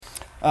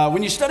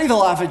When you study the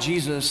life of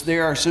Jesus,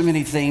 there are so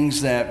many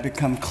things that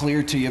become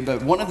clear to you,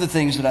 but one of the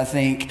things that I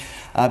think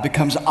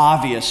becomes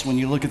obvious when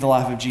you look at the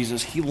life of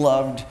Jesus, he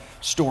loved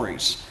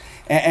stories.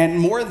 And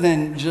more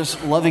than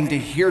just loving to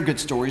hear good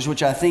stories,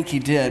 which I think he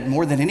did,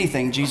 more than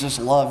anything, Jesus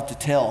loved to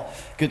tell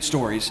good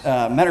stories.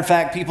 Matter of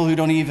fact, people who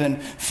don't even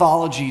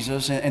follow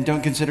Jesus and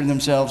don't consider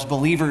themselves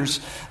believers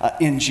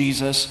in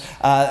Jesus,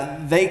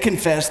 they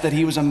confess that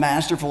he was a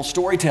masterful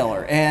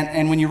storyteller.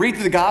 And when you read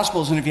through the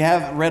Gospels, and if you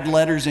have red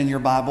letters in your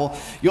Bible,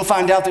 you'll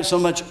find out that so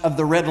much of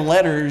the red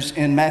letters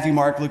in Matthew,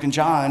 Mark, Luke, and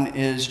John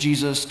is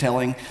Jesus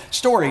telling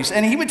stories.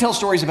 And he would tell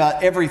stories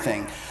about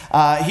everything.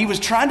 He was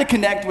trying to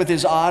connect with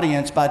his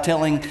audience by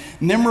telling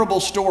memorable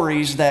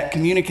stories that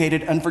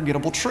communicated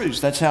unforgettable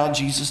truths. That's how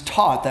Jesus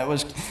taught. That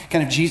was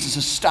kind of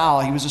Jesus' style.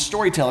 He was a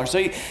storyteller. So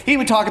he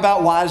would talk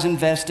about wise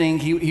investing.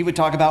 He would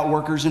talk about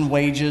workers and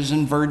wages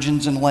and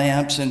virgins and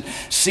lamps and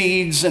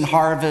seeds and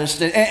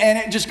harvest. And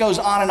it just goes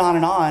on and on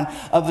and on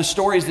of the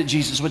stories that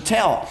Jesus would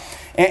tell.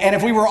 And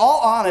if we were all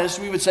honest,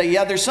 we would say,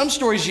 yeah, there's some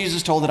stories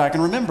Jesus told that I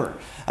can remember.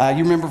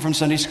 You remember from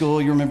Sunday school,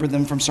 you remember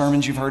them from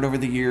sermons you've heard over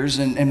the years,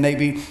 and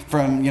maybe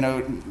from,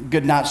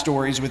 good night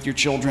stories with your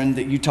children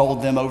that you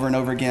told them over and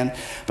over again.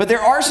 But there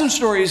are some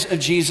stories of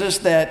Jesus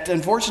that,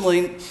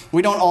 unfortunately,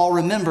 we don't all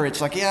remember. It's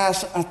like,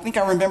 yes, I think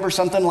I remember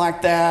something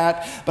like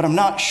that, but I'm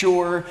not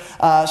sure.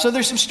 So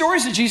there's some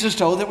stories that Jesus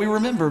told that we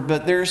remember,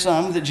 but there are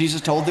some that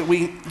Jesus told that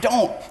we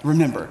don't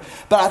remember.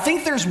 But I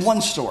think there's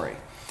one story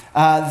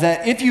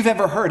that if you've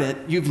ever heard it,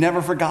 you've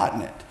never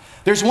forgotten it.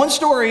 There's one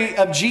story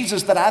of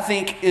Jesus that I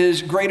think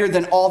is greater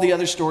than all the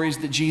other stories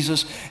that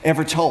Jesus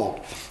ever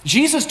told.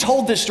 Jesus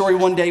told this story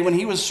one day when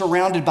he was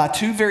surrounded by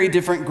two very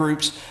different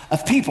groups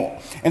of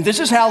people. And this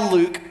is how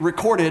Luke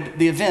recorded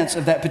the events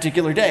of that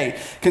particular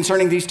day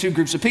concerning these two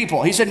groups of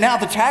people. He said, now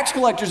the tax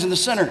collectors and the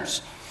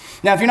sinners.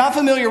 Now, if you're not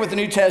familiar with the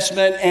New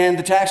Testament and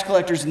the tax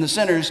collectors and the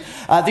sinners,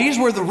 these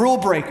were the rule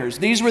breakers.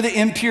 These were the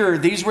impure.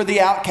 These were the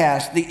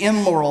outcast, the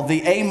immoral,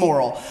 the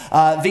amoral,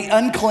 the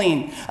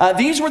unclean.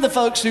 These were the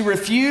folks who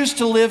refused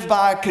to live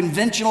by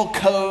conventional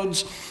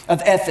codes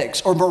of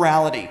ethics or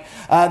morality.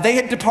 They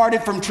had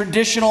departed from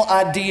traditional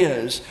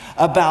ideas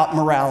about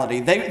morality.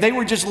 They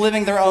were just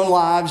living their own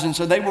lives, and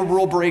so they were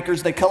rule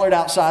breakers. They colored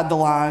outside the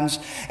lines.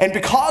 And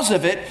because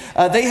of it,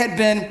 they had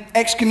been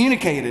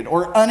excommunicated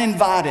or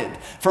uninvited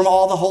from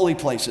all the holy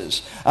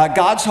places.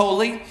 God's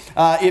holy.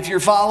 If you're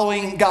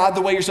following God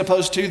the way you're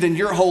supposed to, then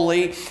you're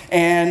holy.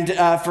 And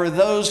for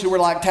those who were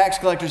like tax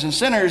collectors and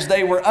sinners,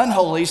 they were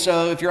unholy.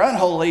 So if you're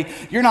unholy,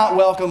 you're not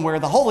welcome where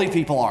the holy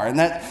people are. And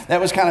that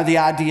was kind of the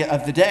idea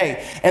of the day.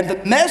 And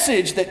the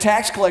message that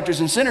tax collectors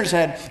and sinners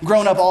had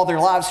grown up all their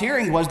lives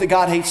hearing was that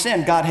God hates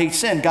sin, God hates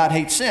sin, God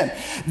hates sin.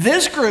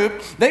 This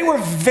group, they were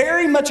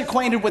very much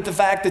acquainted with the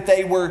fact that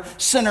they were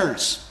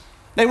sinners.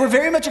 They were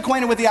very much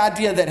acquainted with the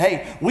idea that,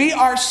 hey, we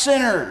are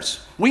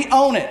sinners. We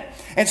own it.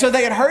 And so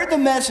they had heard the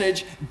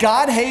message,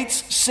 God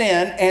hates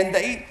sin,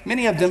 and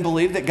many of them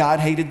believed that God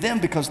hated them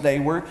because they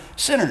were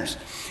sinners.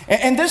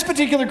 And this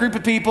particular group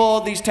of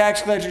people, these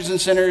tax collectors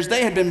and sinners,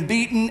 they had been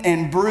beaten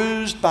and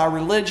bruised by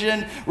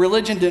religion.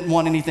 Religion didn't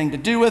want anything to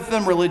do with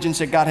them. Religion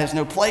said God has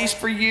no place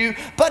for you.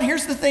 But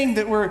here's the thing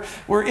that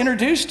we're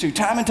introduced to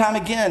time and time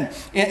again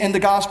in the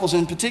Gospels,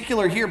 in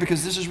particular here,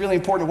 because this is really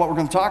important to what we're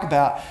going to talk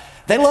about.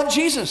 They love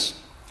Jesus.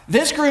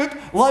 This group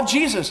loved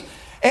Jesus.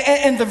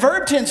 And the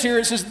verb tense here,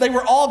 it says they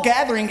were all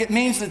gathering. It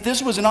means that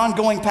this was an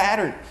ongoing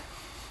pattern.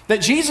 That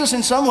Jesus,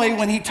 in some way,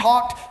 when he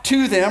talked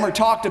to them or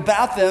talked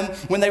about them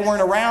when they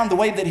weren't around, the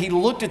way that he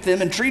looked at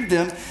them and treated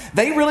them,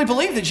 they really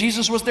believed that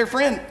Jesus was their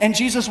friend, and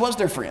Jesus was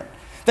their friend.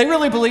 They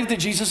really believed that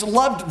Jesus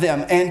loved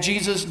them, and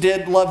Jesus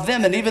did love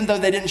them. And even though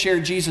they didn't share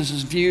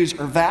Jesus' views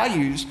or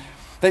values,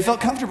 they felt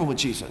comfortable with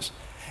Jesus.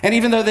 And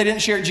even though they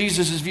didn't share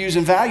Jesus' views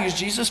and values,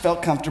 Jesus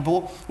felt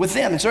comfortable with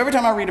them. And so every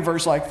time I read a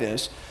verse like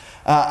this,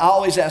 I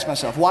always ask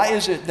myself, why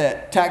is it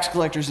that tax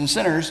collectors and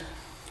sinners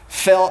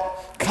felt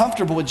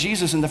comfortable with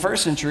Jesus in the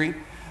first century,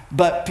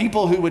 but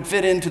people who would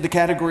fit into the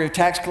category of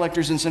tax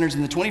collectors and sinners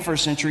in the 21st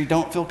century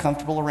don't feel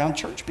comfortable around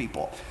church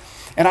people?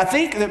 And I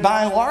think that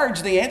by and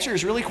large, the answer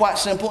is really quite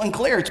simple and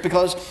clear. It's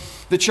because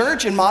the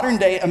church in modern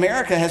day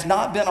America has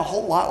not been a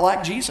whole lot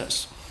like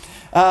Jesus.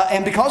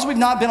 And because we've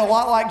not been a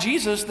lot like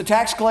Jesus, the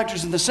tax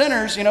collectors and the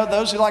sinners,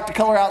 those who like to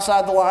color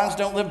outside the lines,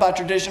 don't live by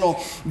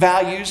traditional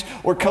values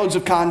or codes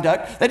of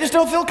conduct, they just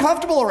don't feel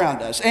comfortable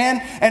around us.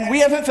 And we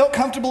haven't felt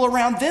comfortable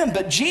around them.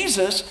 But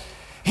Jesus,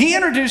 he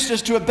introduced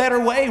us to a better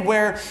way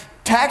where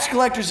tax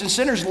collectors and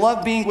sinners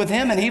loved being with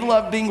him, and he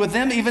loved being with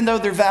them, even though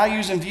their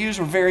values and views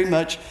were very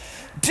much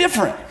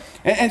different.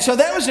 And so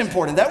that was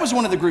important. That was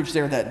one of the groups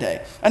there that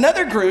day.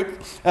 Another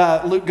group,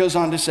 Luke goes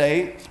on to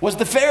say, was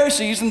the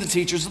Pharisees and the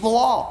teachers of the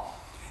law.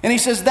 And he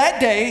says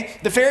that day,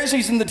 the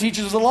Pharisees and the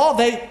teachers of the law,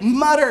 they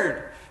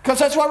muttered. Because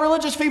that's what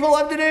religious people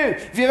love to do.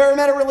 If you've ever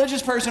met a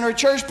religious person or a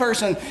church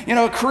person,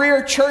 a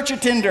career church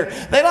attender,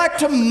 they like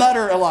to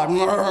mutter a lot.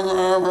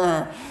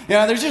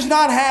 They're just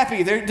not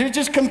happy. They're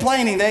just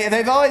complaining.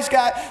 They've always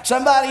got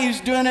somebody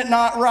who's doing it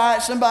not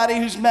right, somebody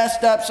who's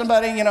messed up,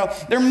 somebody,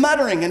 they're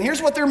muttering. And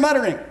here's what they're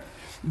muttering.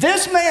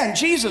 This man,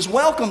 Jesus,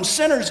 welcomes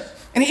sinners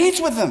and he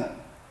eats with them.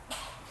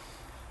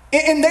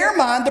 In their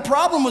mind, the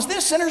problem was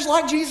this: sinners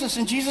like Jesus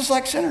and Jesus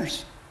like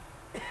sinners.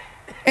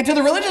 And to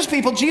the religious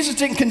people, Jesus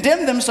didn't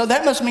condemn them, so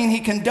that must mean he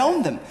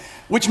condoned them,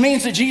 which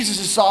means that Jesus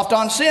is soft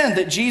on sin,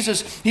 that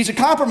Jesus, he's a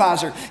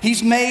compromiser.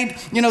 He's made,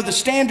 the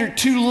standard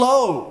too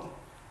low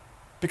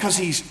because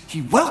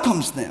he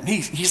welcomes them.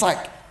 He's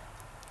like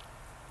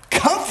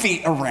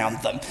comfy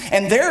around them,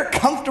 and they're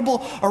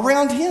comfortable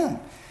around him.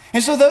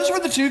 And so those were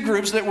the two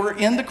groups that were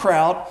in the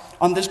crowd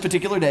on this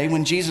particular day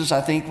when Jesus, I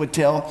think, would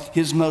tell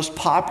his most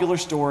popular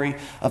story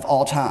of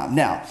all time.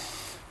 Now,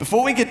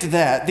 before we get to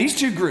that, these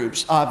two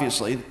groups,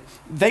 obviously,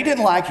 they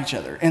didn't like each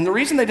other. And the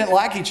reason they didn't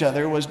like each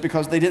other was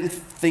because they didn't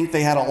think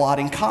they had a lot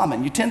in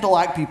common. You tend to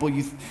like people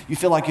you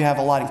feel like you have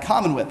a lot in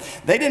common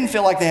with. They didn't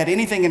feel like they had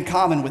anything in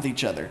common with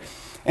each other.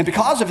 And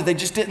because of it, they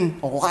just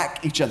didn't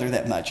like each other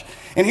that much.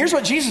 And here's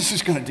what Jesus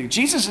is going to do.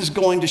 Jesus is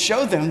going to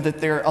show them that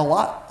they're a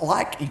lot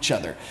like each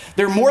other.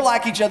 They're more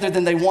like each other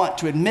than they want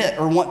to admit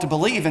or want to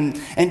believe.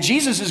 And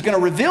Jesus is going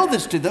to reveal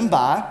this to them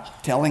by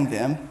telling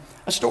them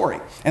a story.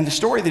 And the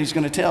story that he's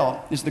going to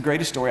tell is the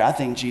greatest story I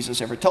think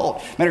Jesus ever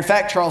told. Matter of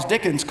fact, Charles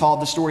Dickens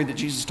called the story that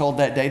Jesus told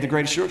that day the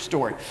greatest short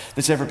story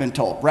that's ever been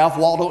told. Ralph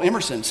Waldo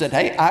Emerson said,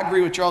 hey, I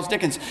agree with Charles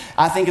Dickens.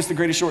 I think it's the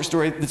greatest short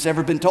story that's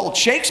ever been told.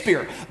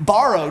 Shakespeare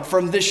borrowed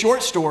from this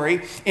short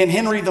story in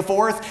Henry IV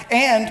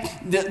and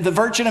the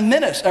Merchant of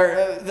Venice,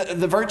 or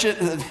the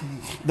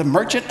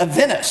Merchant of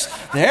Venice.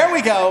 There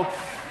we go.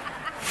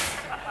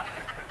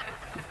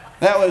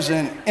 That was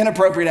an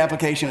inappropriate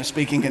application of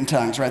speaking in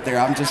tongues right there.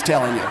 I'm just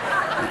telling you.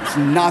 It's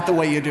not the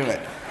way you do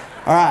it.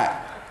 All right.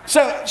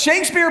 So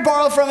Shakespeare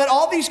borrowed from it.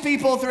 All these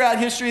people throughout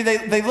history,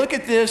 they look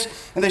at this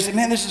and they say,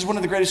 man, this is one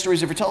of the greatest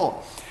stories ever told.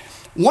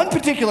 One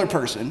particular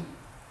person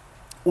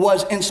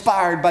was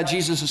inspired by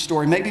Jesus'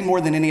 story, maybe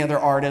more than any other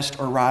artist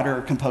or writer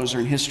or composer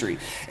in history.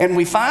 And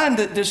we find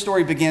that this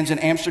story begins in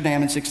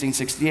Amsterdam in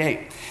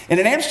 1668. And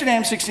in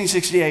Amsterdam,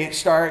 1668,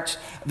 starts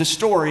the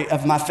story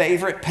of my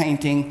favorite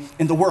painting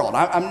in the world.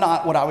 I'm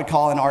not what I would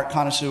call an art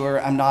connoisseur.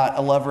 I'm not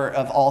a lover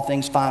of all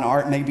things fine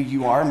art. Maybe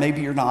you are,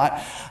 maybe you're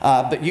not.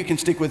 But you can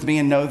stick with me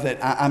and know that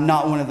I'm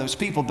not one of those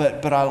people.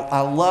 But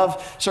I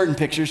love certain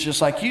pictures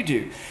just like you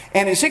do.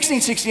 And in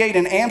 1668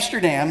 in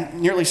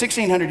Amsterdam, nearly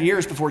 1,600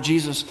 years before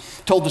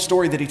Jesus told the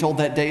story that he told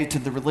that day to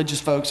the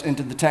religious folks and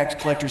to the tax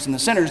collectors and the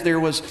sinners, there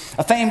was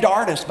a famed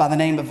artist by the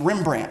name of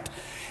Rembrandt.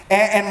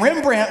 And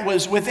Rembrandt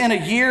was within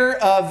a year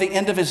of the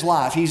end of his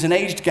life. He's an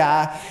aged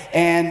guy,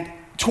 and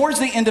towards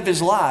the end of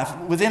his life,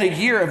 within a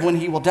year of when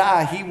he will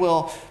die, he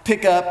will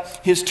pick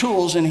up his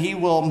tools and he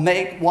will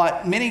make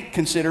what many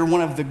consider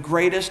one of the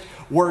greatest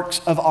works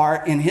of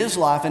art in his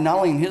life, and not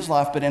only in his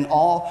life, but in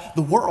all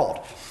the world.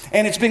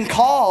 And it's been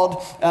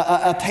called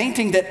a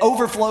painting that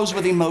overflows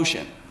with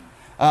emotion.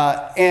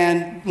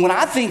 And when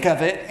I think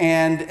of it,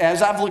 and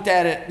as I've looked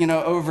at it,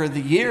 over the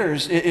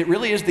years, it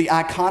really is the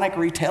iconic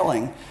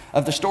retelling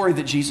of the story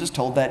that Jesus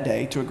told that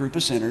day to a group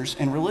of sinners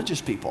and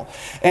religious people.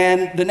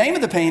 And the name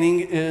of the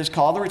painting is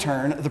called The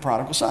Return of the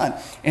Prodigal Son.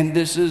 And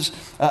this is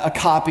a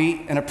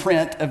copy and a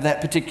print of that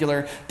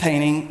particular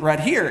painting right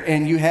here.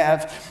 And you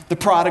have the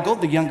prodigal,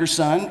 the younger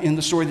son, in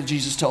the story that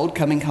Jesus told,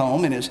 coming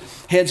home, and his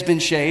head's been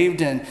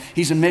shaved, and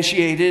he's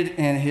emaciated,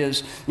 and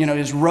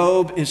his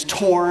robe is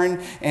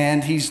torn,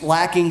 and he's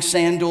lacking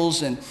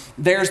sandals, and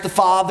there's the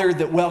father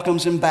that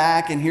welcomes him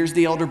back, and here's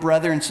the elder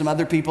brother and some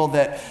other people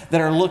that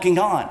are looking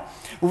on.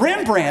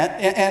 Rembrandt,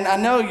 and I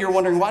know you're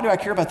wondering, why do I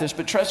care about this?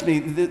 But trust me,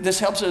 this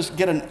helps us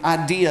get an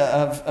idea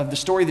of the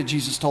story that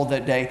Jesus told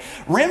that day.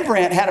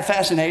 Rembrandt had a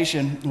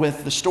fascination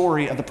with the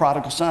story of the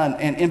prodigal son,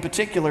 and in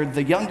particular,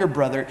 the younger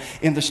brother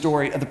in the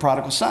story of the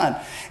prodigal son.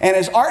 And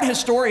as art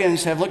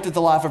historians have looked at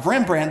the life of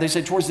Rembrandt, they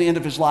say towards the end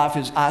of his life,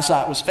 his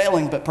eyesight was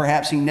failing, but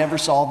perhaps he never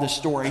saw this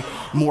story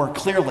more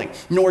clearly,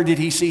 nor did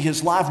he see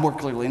his life more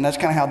clearly. And that's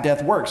kind of how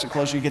death works. The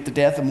closer you get to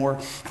death, the more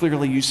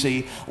clearly you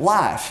see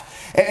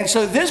life. And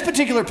so this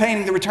particular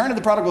painting, The Return of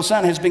the Prodigal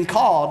Son, has been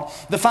called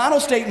the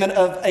final statement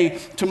of a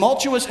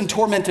tumultuous and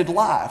tormented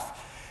life.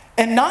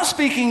 And not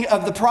speaking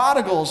of the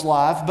prodigal's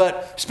life,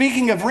 but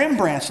speaking of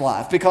Rembrandt's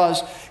life,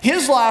 because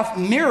his life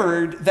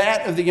mirrored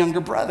that of the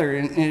younger brother.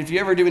 And if you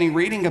ever do any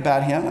reading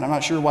about him, and I'm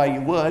not sure why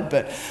you would,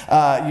 but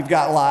you've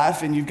got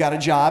life, and you've got a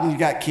job, and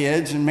you've got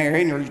kids, and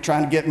married, or you're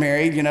trying to get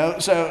married,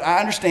 so I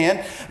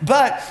understand.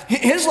 But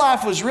his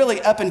life was really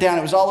up and down.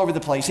 It was all over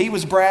the place. He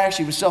was brash.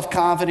 He was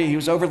self-confident. He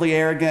was overly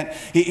arrogant.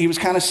 He was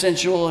kind of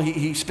sensual.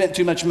 He spent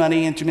too much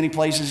money in too many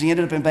places. He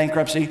ended up in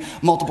bankruptcy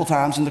multiple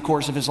times in the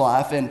course of his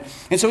life. And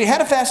so he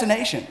had a fascination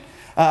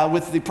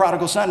with the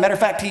prodigal son. Matter of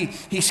fact,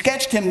 he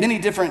sketched him many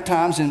different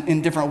times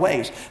in different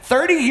ways.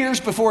 30 years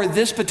before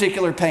this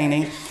particular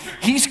painting,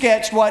 he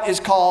sketched what is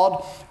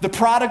called the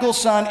prodigal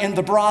son in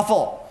the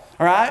brothel.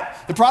 All right?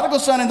 The prodigal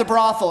son in the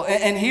brothel.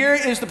 And here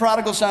is the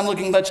prodigal son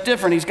looking much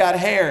different. He's got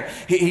hair.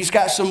 He's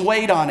got some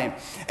weight on him.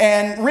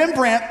 And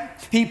Rembrandt,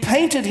 he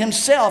painted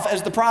himself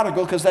as the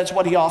prodigal because that's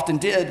what he often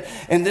did.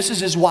 And this is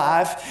his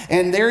wife.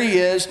 And there he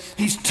is.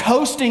 He's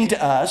toasting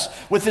to us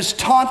with this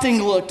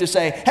taunting look to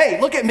say,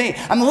 hey, look at me.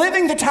 I'm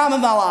living the time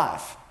of my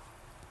life.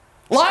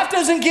 Life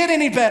doesn't get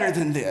any better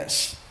than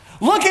this.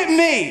 Look at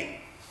me.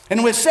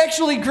 And with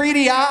sexually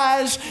greedy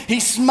eyes,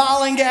 he's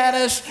smiling at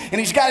us, and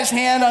he's got his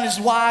hand on his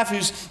wife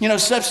who's,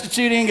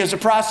 substituting as a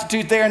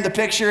prostitute there in the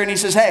picture, and he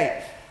says,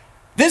 hey,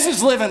 this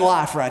is living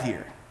life right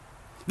here.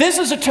 This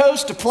is a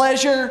toast to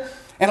pleasure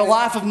and a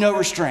life of no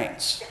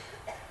restraints.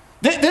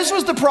 This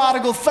was the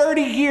prodigal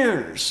 30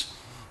 years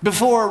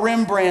before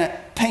Rembrandt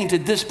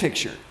painted this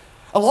picture.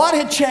 A lot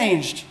had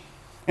changed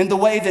in the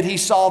way that he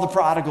saw the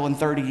prodigal in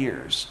 30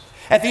 years.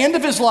 At the end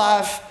of his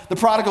life, the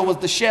prodigal was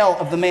the shell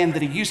of the man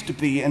that he used to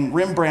be, and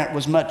Rembrandt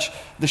was much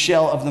the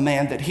shell of the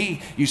man that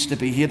he used to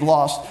be. He had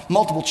lost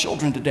multiple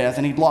children to death,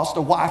 and he'd lost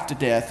a wife to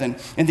death,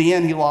 and in the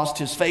end, he lost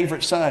his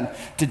favorite son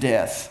to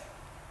death.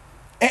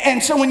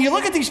 And so when you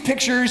look at these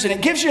pictures, and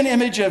it gives you an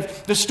image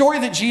of the story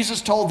that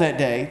Jesus told that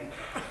day,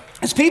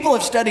 as people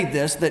have studied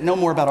this, that know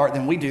more about art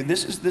than we do,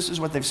 this is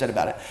what they've said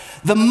about it.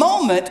 The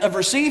moment of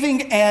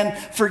receiving and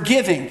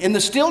forgiving in the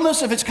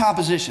stillness of its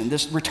composition,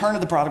 this return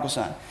of the prodigal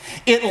son,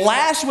 it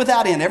lasts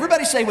without end.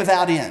 Everybody say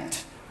without end.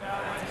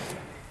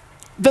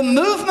 The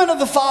movement of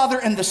the Father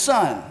and the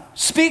Son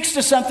speaks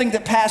to something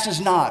that passes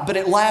not, but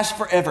it lasts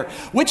forever.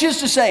 Which is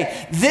to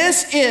say,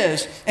 this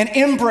is an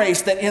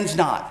embrace that ends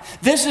not.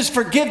 This is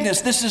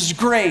forgiveness. This is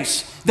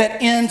grace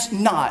that ends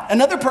not.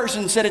 Another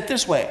person said it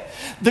this way.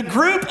 The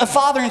group of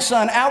father and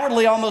son,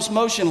 outwardly almost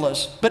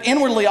motionless, but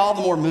inwardly all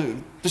the more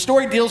moved. The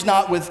story deals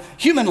not with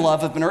human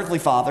love of an earthly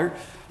father.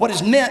 What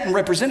is meant and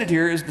represented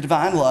here is the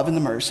divine love and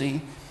the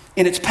mercy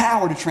in its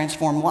power to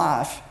transform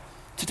life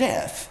to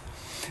death.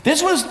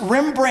 This was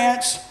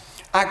Rembrandt's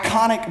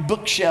iconic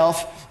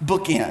bookshelf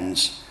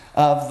bookends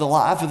of the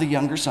life of the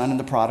younger son in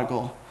the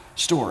prodigal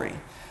story.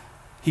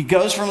 He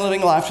goes from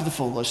living life to the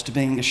fullest to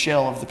being a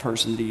shell of the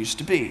person that he used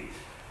to be.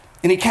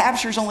 And he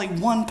captures only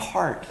one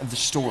part of the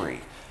story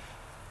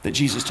that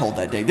Jesus told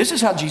that day. This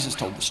is how Jesus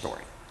told the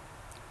story.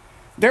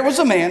 There was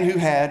a man who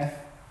had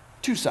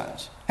 2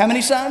 sons. How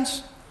many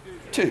sons?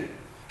 2.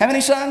 How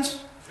many sons?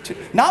 2.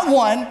 Not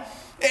one.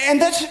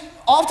 And that's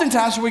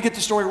oftentimes where we get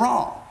the story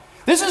wrong.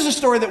 This is a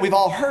story that we've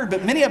all heard,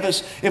 but many of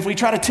us, if we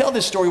try to tell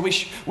this story,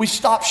 we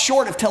stop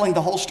short of telling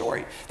the whole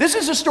story. This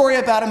is a story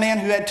about a man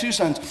who had 2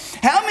 sons.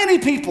 How many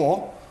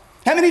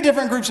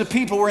different groups of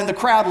people were in the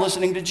crowd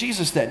listening to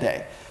Jesus that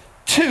day?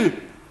 2.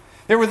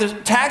 There were the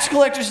tax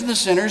collectors and the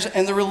sinners,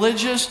 and the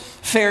religious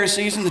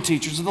Pharisees and the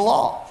teachers of the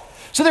law.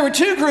 So there were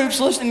 2 groups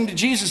listening to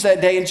Jesus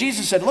that day, and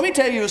Jesus said, let me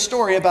tell you a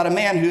story about a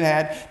man who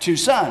had 2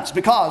 sons,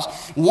 because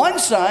one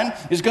son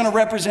is going to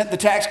represent the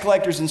tax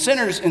collectors and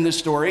sinners in this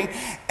story,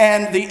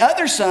 and the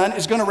other son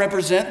is going to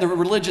represent the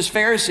religious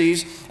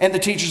Pharisees and the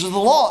teachers of the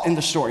law in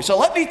the story. So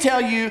let me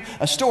tell you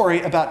a story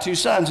about 2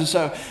 sons. And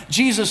so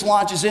Jesus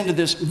launches into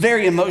this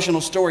very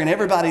emotional story, and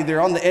everybody,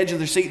 they're on the edge of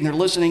their seat and they're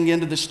listening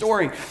into the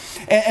story.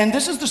 And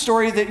this is the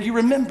story that you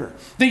remember.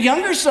 The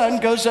younger son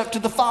goes up to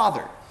the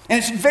father. And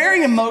it's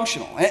very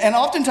emotional. And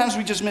oftentimes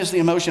we just miss the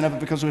emotion of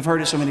it because we've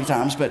heard it so many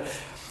times. But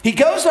he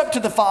goes up to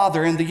the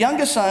father, and the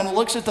youngest son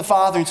looks at the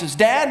father and says,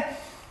 Dad,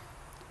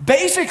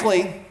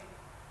 basically,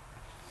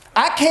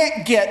 I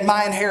can't get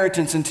my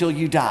inheritance until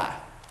you die.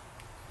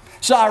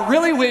 So I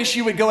really wish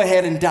you would go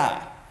ahead and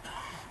die.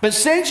 But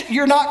since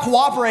you're not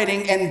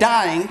cooperating and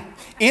dying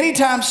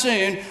anytime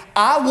soon,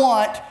 I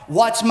want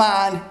what's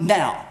mine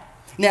now.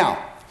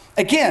 Now,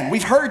 again,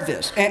 we've heard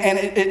this,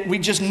 and we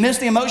just miss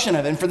the emotion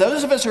of it. And for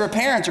those of us who are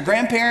parents or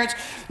grandparents,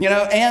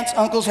 aunts,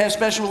 uncles have a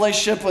special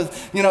relationship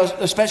with,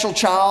 a special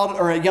child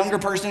or a younger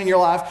person in your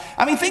life.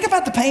 I mean, think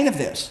about the pain of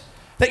this.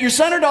 That your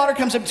son or daughter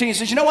comes up to you and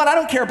says, you know what, I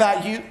don't care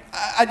about you.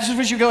 I just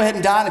wish you go ahead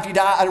and die, and if you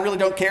die, I really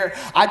don't care.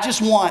 I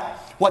just want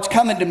what's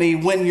coming to me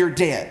when you're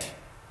dead.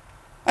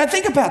 And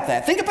think about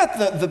that. Think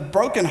about the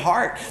broken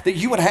heart that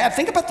you would have.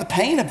 Think about the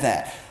pain of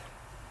that.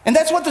 And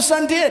that's what the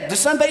son did. The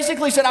son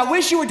basically said, I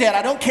wish you were dead.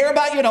 I don't care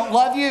about you. I don't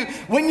love you.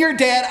 When you're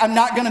dead, I'm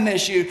not going to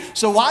miss you.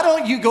 So why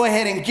don't you go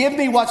ahead and give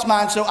me what's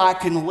mine so I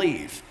can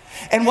leave?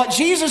 And what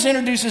Jesus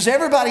introduces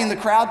everybody in the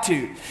crowd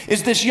to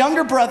is this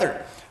younger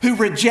brother who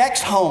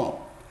rejects home,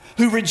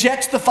 who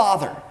rejects the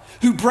father,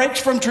 who breaks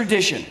from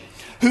tradition,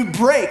 who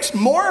breaks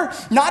more,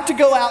 not to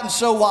go out and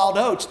sow wild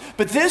oats,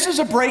 but this is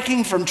a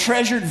breaking from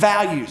treasured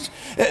values.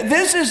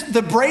 This is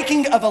the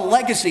breaking of a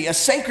legacy, a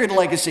sacred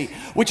legacy,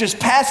 which is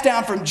passed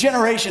down from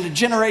generation to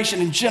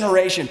generation and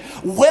generation.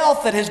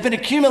 Wealth that has been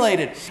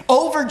accumulated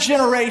over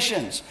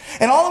generations.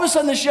 And all of a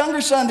sudden, this younger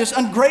son, this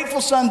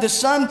ungrateful son, this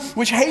son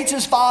which hates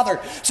his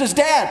father, says,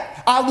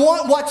 Dad, I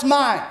want what's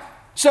mine.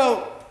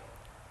 So,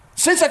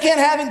 since I can't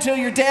have it until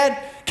you're dead,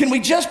 can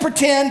we just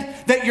pretend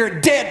that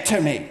you're dead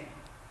to me?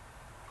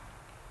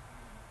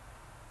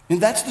 And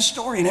that's the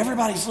story, and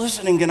everybody's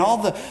listening, and all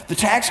the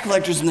tax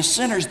collectors and the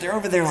sinners, they're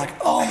over there like,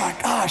 oh my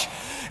gosh.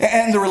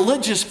 And the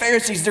religious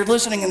Pharisees, they're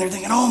listening, and they're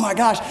thinking, oh my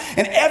gosh.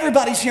 And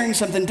everybody's hearing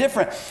something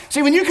different.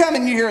 See, when you come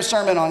and you hear a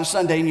sermon on a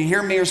Sunday, and you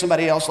hear me or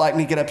somebody else like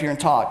me get up here and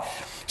talk,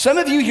 some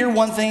of you hear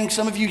one thing,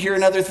 some of you hear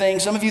another thing,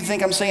 some of you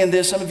think I'm saying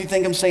this, some of you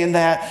think I'm saying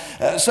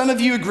that. Some of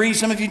you agree,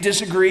 some of you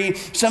disagree,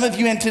 some of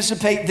you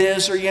anticipate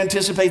this or you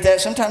anticipate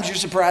that. Sometimes you're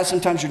surprised,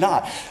 sometimes you're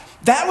not.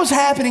 That was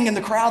happening in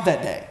the crowd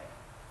that day.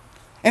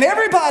 And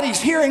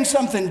everybody's hearing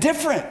something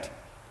different.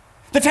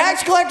 The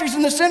tax collectors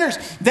and the sinners,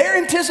 they're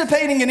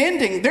anticipating an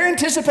ending. They're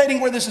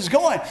anticipating where this is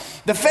going.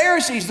 The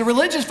Pharisees, the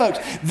religious folks,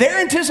 they're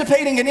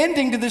anticipating an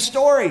ending to this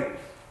story.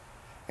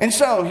 And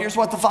so here's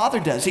what the father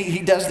does. He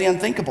does the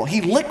unthinkable.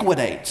 He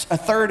liquidates a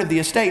third of the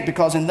estate,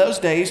 because in those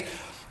days,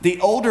 the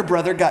older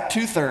brother got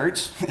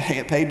 2/3.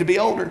 It paid to be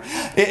older.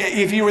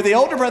 If you were the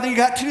older brother, you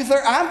got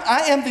 2/3.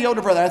 I am the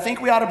older brother. I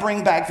think we ought to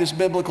bring back this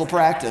biblical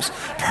practice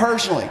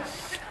personally.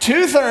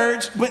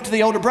 2/3 went to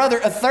the older brother.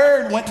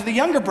 1/3 went to the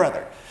younger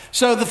brother.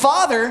 So the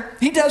father,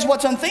 he does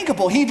what's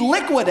unthinkable. He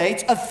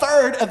liquidates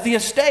 1/3 of the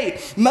estate,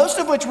 most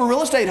of which were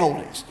real estate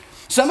holdings.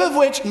 Some of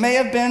which may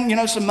have been,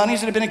 some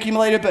monies that have been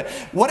accumulated, but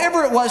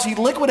whatever it was, he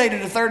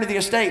liquidated 1/3 of the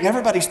estate. And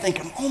everybody's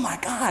thinking, oh my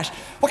gosh,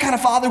 what kind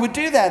of father would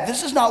do that?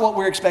 This is not what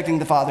we're expecting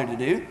the father to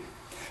do.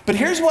 But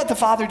here's what the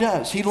father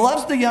does. He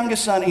loves the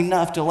youngest son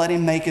enough to let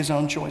him make his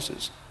own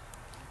choices.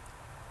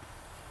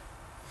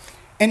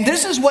 And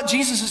this is what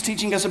Jesus is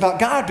teaching us about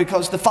God,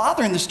 because the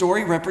father in the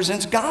story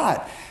represents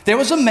God. There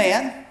was a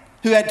man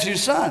who had 2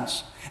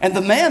 sons. And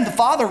the man, the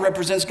father,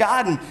 represents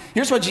God. And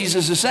here's what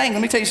Jesus is saying.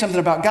 Let me tell you something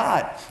about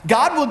God.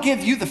 God will give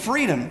you the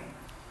freedom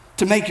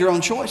to make your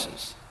own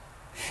choices,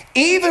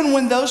 even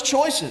when those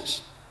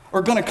choices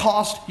are going to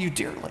cost you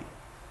dearly.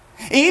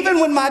 Even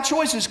when my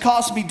choices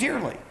cost me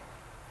dearly.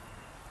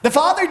 The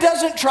father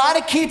doesn't try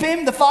to keep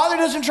him. The father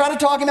doesn't try to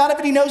talk him out of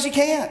it. He knows he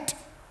can't.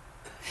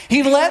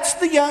 He lets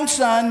the young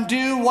son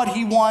do what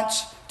he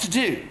wants to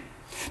do,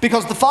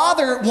 because the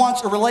father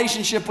wants a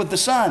relationship with the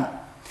son.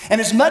 And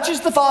as much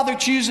as the father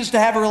chooses to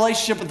have a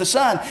relationship with the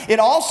son, it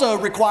also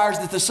requires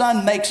that the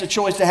son makes a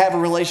choice to have a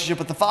relationship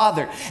with the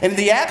father. And in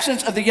the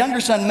absence of the younger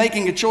son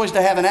making a choice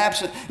to have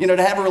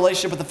to have a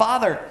relationship with the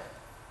father,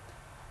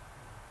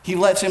 he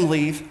lets him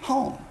leave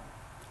home.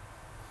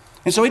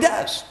 And so he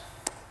does.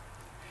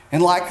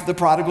 And like the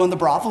prodigal in the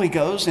brothel, he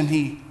goes and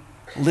he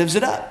lives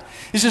it up.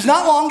 He says,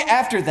 not long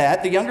after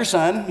that, the younger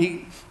son,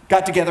 he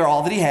got together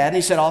all that he had and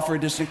he set off for a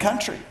distant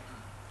country.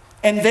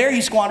 And there he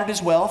squandered his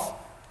wealth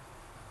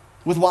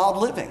with wild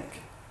living.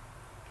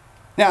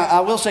 Now, I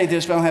will say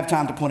this, but I don't have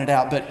time to point it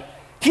out, but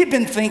he'd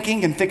been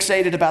thinking and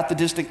fixated about the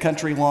distant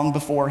country long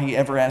before he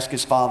ever asked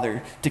his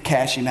father to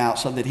cash him out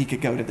so that he could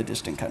go to the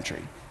distant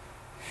country.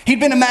 He'd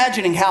been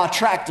imagining how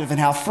attractive and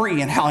how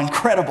free and how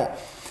incredible.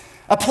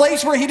 A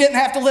place where he didn't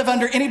have to live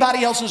under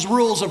anybody else's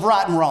rules of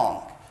right and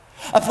wrong.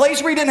 A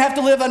place where he didn't have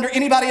to live under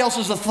anybody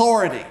else's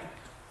authority.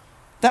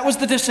 That was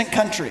the distant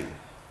country.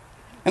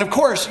 And of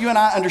course, you and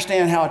I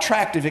understand how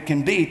attractive it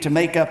can be to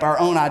make up our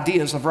own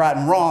ideas of right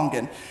and wrong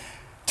and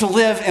to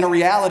live in a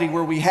reality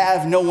where we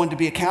have no one to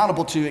be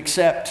accountable to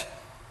except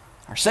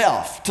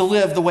ourselves, to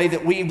live the way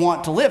that we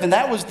want to live. And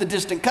that was the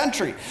distant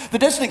country. The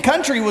distant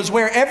country was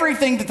where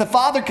everything that the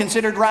father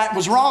considered right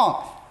was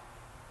wrong.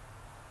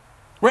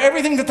 Where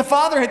everything that the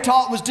father had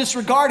taught was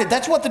disregarded.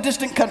 That's what the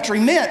distant country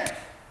meant.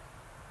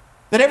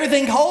 That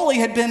everything holy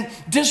had been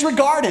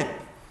disregarded.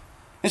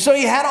 And so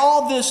he had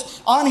all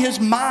this on his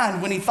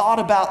mind when he thought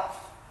about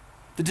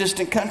the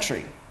distant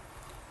country.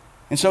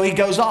 And so he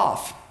goes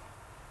off.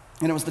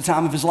 And it was the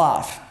time of his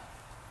life.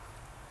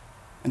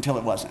 Until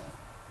it wasn't.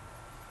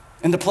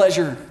 And the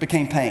pleasure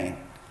became pain.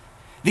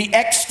 The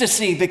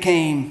ecstasy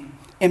became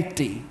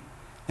empty.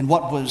 And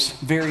what was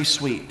very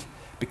sweet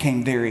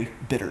became very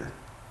bitter.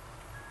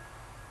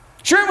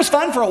 Sure, it was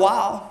fun for a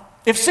while.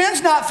 If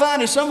sin's not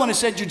fun, as someone has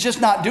said, you're just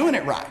not doing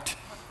it right.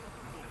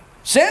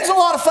 Sin's a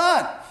lot of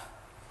fun.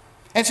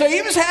 And so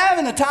he was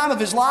having the time of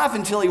his life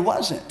until he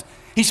wasn't.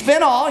 He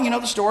spent all, you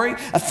know the story,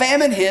 a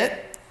famine hit.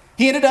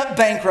 He ended up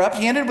bankrupt.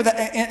 He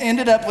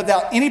ended up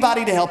without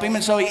anybody to help him.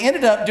 And so he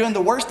ended up doing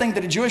the worst thing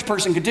that a Jewish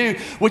person could do,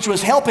 which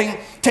was helping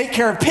take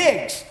care of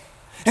pigs.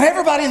 And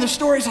everybody in the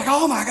story is like,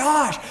 oh my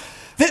gosh,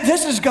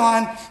 this has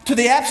gone to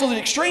the absolute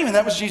extreme. And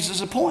that was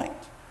Jesus' point.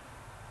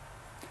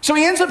 So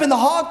he ends up in the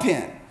hog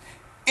pen.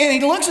 And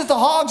he looks at the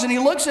hogs and he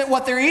looks at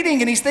what they're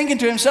eating and he's thinking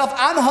to himself,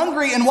 I'm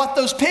hungry, and what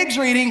those pigs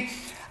are eating,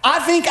 I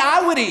think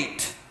I would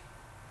eat.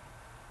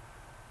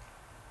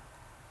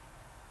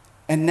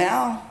 And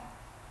now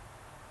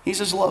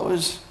he's as low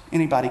as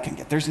anybody can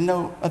get. There's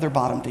no other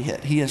bottom to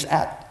hit. He is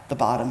at the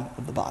bottom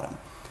of the bottom.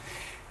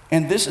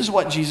 And this is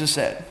what Jesus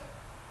said.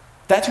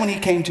 That's when he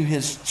came to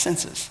his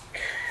senses.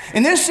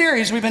 In this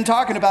series, we've been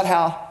talking about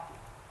how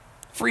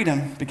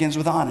freedom begins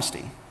with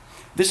honesty.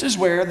 This is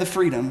where the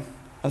freedom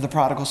of the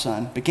prodigal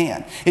son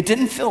began. It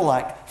didn't feel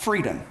like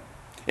freedom.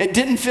 It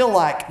didn't feel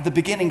like the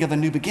beginning of a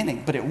new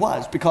beginning, but it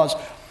was, because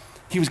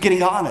he was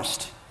getting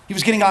honest. He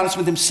was getting honest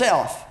with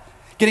himself.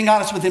 Getting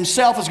honest with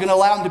himself is going to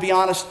allow him to be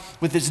honest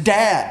with his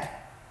dad.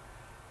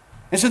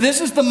 And so this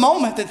is the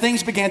moment that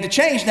things began to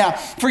change. Now,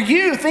 for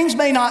you, things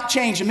may not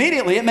change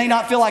immediately. It may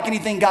not feel like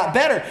anything got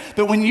better.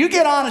 But when you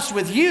get honest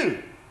with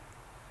you,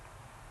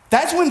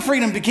 that's when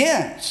freedom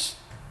begins.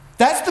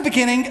 That's the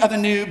beginning of a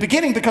new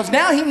beginning, because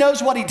now he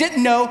knows what he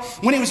didn't know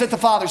when he was at the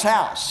Father's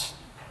house.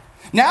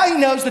 Now he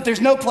knows that there's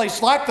no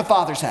place like the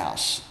Father's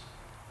house.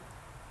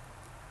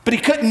 But he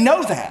couldn't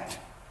know that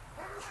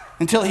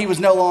until he was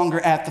no longer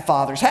at the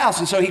Father's house.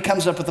 And so he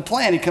comes up with a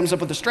plan. He comes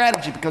up with a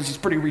strategy because he's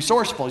pretty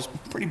resourceful. He's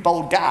a pretty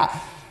bold guy.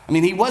 I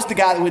mean, he was the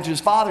guy that went to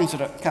his father and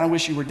said, I kind of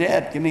wish you were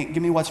dead. Give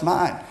me what's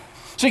mine.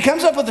 So he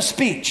comes up with a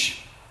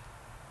speech.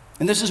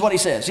 And this is what he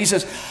says. He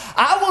says,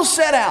 I will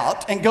set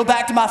out and go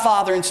back to my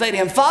father and say to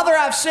him, Father,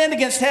 I've sinned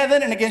against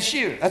heaven and against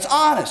you. That's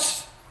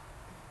honest.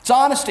 It's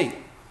honesty.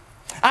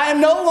 I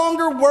am no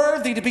longer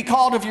worthy to be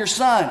called of your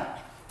son.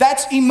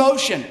 That's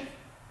emotion.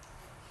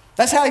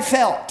 That's how he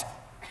felt.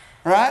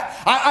 All right?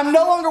 I'm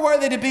no longer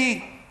worthy to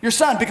be your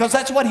son, because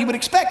that's what he would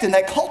expect in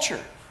that culture.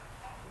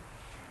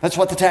 That's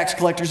what the tax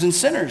collectors and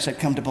sinners had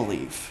come to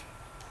believe.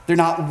 They're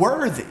not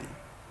worthy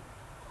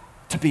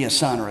to be a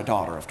son or a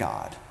daughter of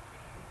God.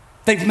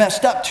 They've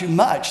messed up too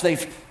much.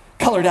 They've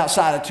colored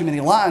outside of too many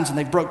lines, and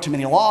they've broke too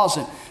many laws.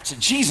 And so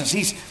Jesus,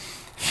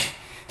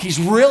 he's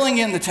reeling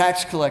in the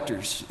tax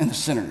collectors and the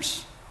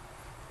sinners.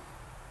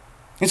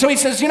 And so he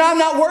says, I'm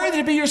not worthy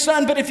to be your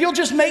son, but if you'll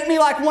just make me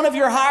like one of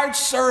your hired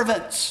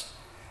servants.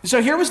 And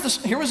so here was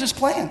his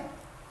plan.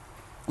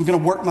 I'm going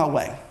to work my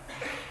way.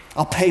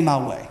 I'll pay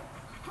my way.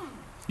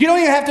 You don't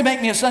even have to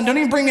make me a son. Don't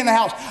even bring me in the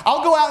house.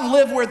 I'll go out and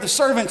live where the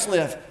servants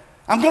live.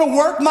 I'm going to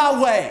work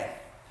my way.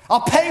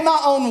 I'll pay my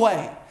own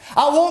way.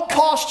 I won't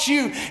cost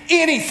you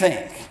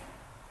anything,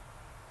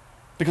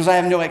 because I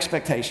have no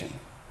expectation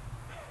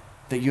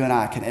that you and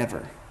I can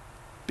ever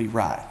be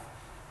right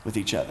with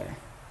each other.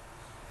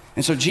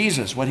 And so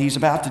Jesus, what he's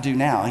about to do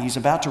now, he's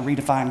about to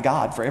redefine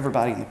God for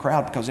everybody in the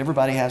crowd, because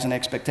everybody has an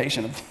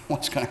expectation of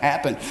what's going to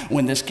happen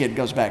when this kid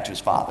goes back to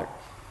his father.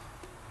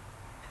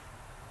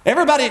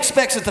 Everybody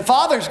expects that the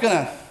father's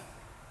going to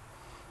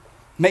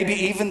maybe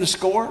even the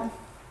score,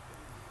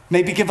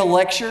 maybe give a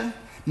lecture,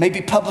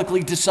 maybe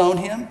publicly disown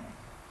him,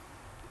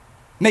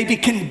 maybe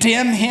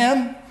condemn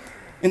him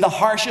in the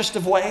harshest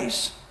of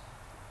ways.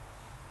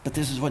 But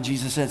this is what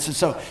Jesus said.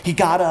 So he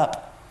got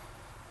up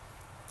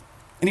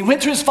and he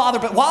went to his father,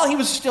 but while he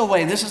was still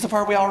away, and this is the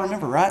part we all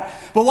remember, right?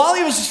 But while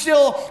he was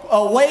still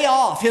way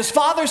off, his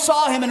father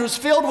saw him and was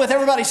filled with,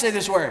 everybody say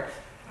this word,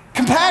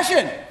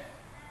 compassion.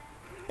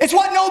 It's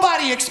what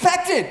nobody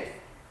expected.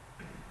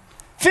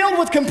 Filled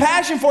with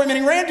compassion for him, and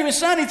he ran to his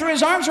son, he threw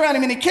his arms around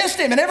him, and he kissed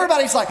him, and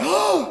everybody's like,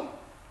 oh!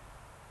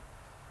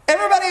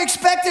 Everybody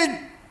expected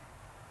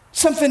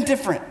something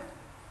different.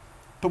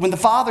 But when the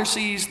father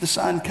sees the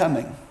son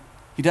coming,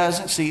 he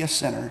doesn't see a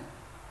sinner,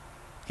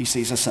 he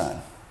sees a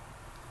son.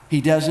 He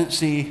doesn't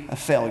see a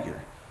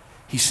failure,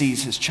 he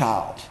sees his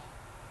child.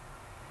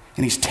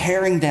 And he's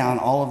tearing down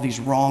all of these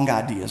wrong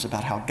ideas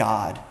about how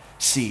God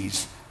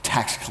sees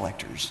tax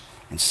collectors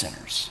and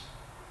sinners.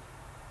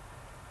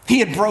 He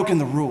had broken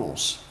the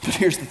rules. But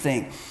here's the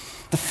thing.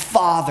 The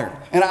father,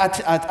 and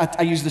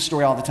I use this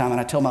story all the time, and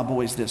I tell my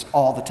boys this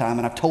all the time,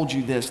 and I've told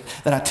you this,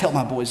 that I tell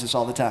my boys this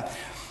all the time.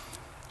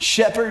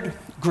 Shepherd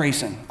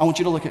Grayson, I want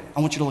you to look at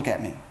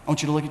me. I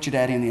want you to look at your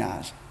daddy in the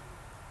eyes.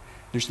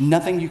 There's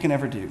nothing you can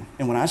ever do.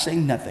 And when I say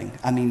nothing,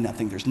 I mean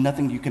nothing. There's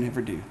nothing you can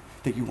ever do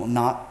that you will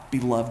not be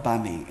loved by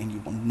me and you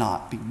will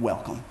not be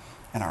welcome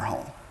in our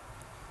home.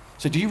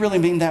 So do you really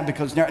mean that?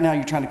 Because now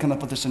you're trying to come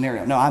up with a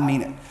scenario. No, I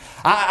mean it.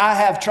 I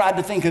have tried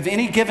to think of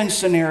any given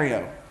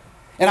scenario,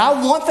 and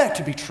I want that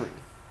to be true.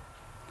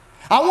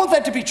 I want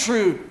that to be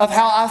true of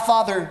how I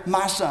father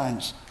my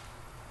sons.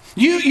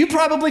 You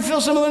probably feel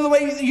similar in the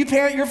way you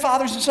parent your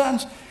fathers and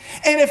sons.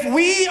 And if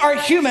we are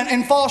human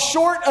and fall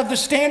short of the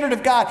standard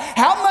of God,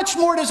 how much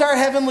more does our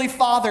Heavenly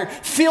Father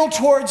feel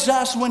towards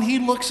us when He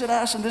looks at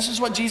us? And this is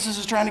what Jesus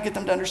is trying to get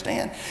them to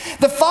understand.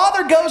 The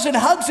Father goes and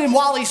hugs him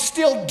while he's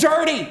still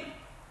dirty.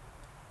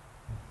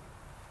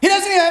 He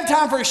doesn't even have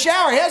time for a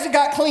shower. He hasn't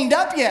got cleaned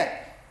up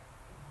yet.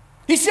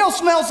 He still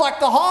smells like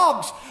the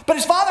hogs. But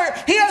his father,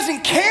 he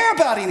doesn't care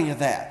about any of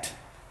that.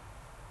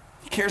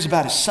 He cares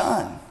about his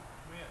son.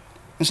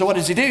 And so what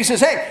does he do? He says,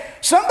 hey,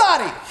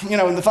 somebody,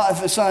 and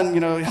the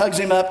son, hugs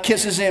him up,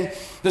 kisses him.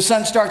 The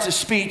son starts his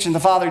speech, and the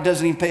father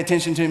doesn't even pay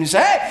attention to him. He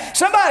says, hey,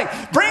 somebody,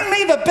 bring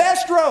me the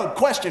best robe.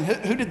 Question,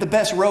 who did the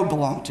best robe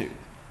belong to?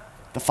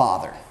 The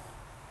father.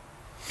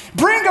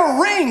 Bring a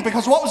ring,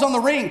 because what was on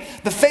the ring?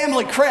 The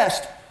family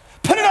crest.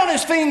 Put it on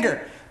his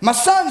finger. My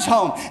son's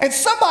home. And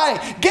somebody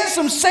get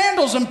some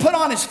sandals and put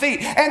on his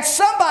feet. And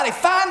somebody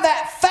find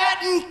that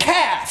fattened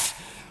calf.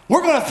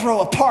 We're going to throw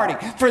a party.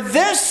 For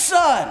this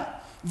son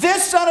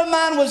of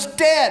mine was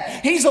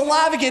dead. He's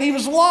alive again. He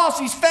was lost.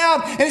 He's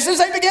found. And it says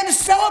they began to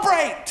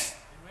celebrate.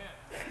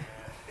 Amen.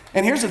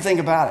 And here's the thing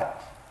about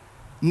it.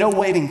 No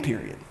waiting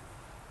period.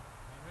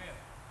 Amen.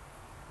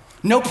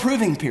 No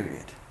proving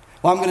period.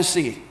 Well, I'm going to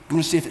see. I'm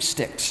going to see if it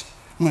sticks.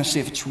 I'm going to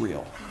see if it's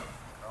real.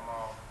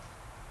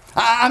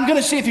 I'm going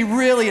to see if he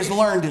really has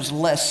learned his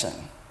lesson.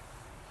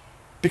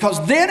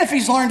 Because then if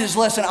he's learned his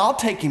lesson, I'll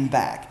take him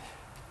back.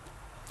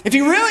 If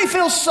he really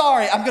feels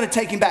sorry, I'm going to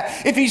take him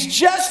back. If he's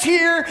just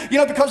here,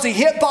 because he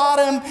hit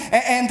bottom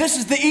and this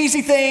is the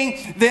easy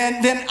thing,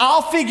 then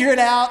I'll figure it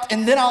out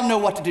and then I'll know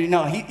what to do.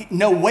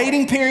 No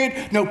waiting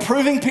period, no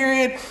proving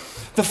period.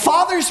 The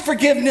Father's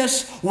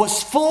forgiveness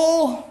was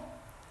full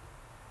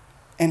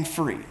and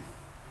free,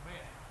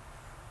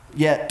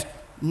 yet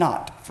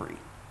not free.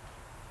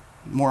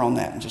 More on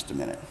that in just a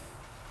minute.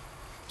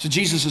 So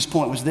Jesus'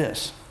 point was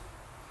this.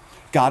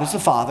 God is the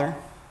Father,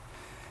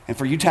 and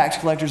for you tax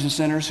collectors and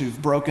sinners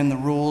who've broken the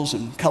rules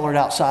and colored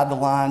outside the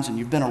lines and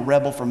you've been a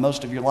rebel for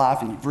most of your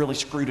life and you've really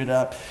screwed it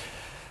up,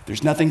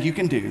 there's nothing you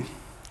can do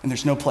and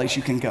there's no place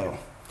you can go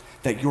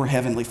that your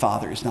heavenly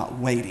Father is not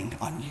waiting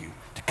on you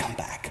to come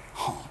back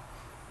home.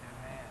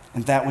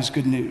 And that was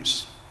good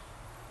news.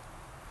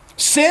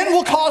 Sin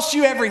will cost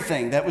you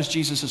everything. That was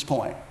Jesus'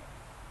 point.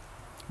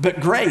 But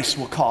grace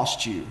will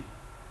cost you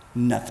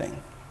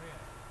nothing.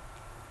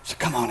 So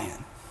come on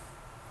in.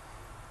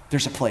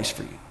 There's a place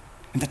for you.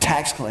 And the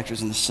tax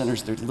collectors and the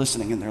sinners, they're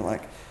listening and they're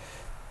like,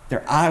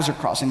 their eyes are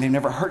crossing. They've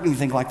never heard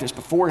anything like this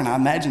before. And I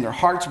imagine their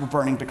hearts were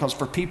burning because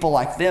for people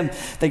like them,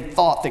 they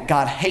thought that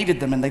God hated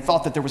them and they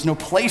thought that there was no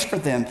place for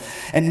them.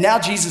 And now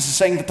Jesus is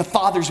saying that the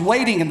Father's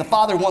waiting and the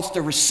Father wants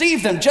to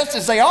receive them just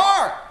as they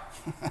are.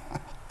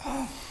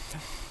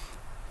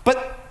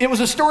 But it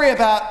was a story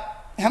about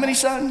how many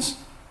sons?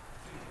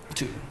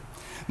 2.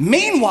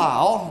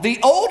 Meanwhile, the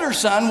older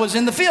son was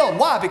in the field.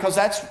 Why? Because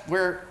that's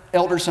where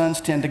elder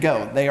sons tend to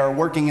go. They are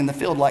working in the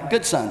field like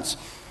good sons.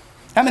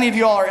 How many of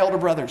you all are elder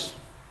brothers?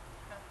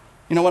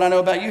 You know what I know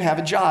about you? Have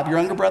a job. Your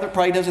younger brother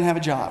probably doesn't have a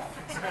job.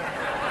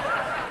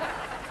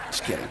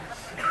 Just kidding.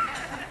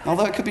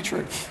 Although it could be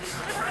true.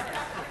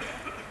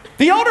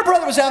 The older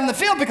brother was out in the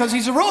field because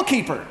he's a rule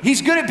keeper.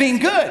 He's good at being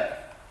good.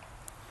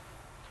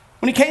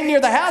 When he came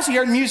near the house, he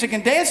heard music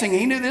and dancing.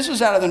 He knew this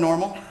was out of the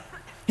normal.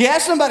 He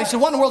asked somebody, he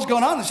said, what in the world's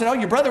going on? They said, oh,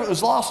 your brother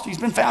was lost. He's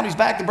been found. He's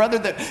back. The brother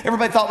that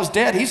everybody thought was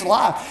dead, he's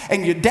alive.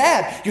 And your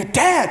dad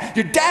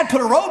put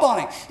a robe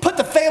on him, put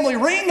the family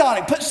ring on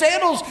him, put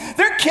sandals.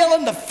 They're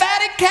killing the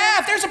fatted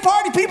calf. There's a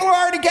party. People are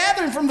already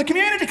gathering from the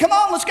community. Come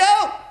on, let's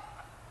go.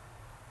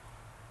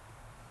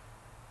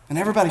 And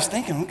everybody's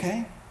thinking,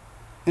 okay.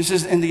 It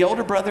says, and the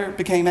older brother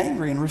became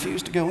angry and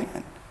refused to go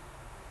in.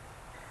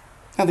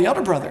 Now, the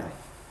older brother,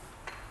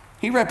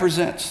 he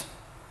represents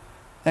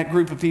that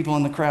group of people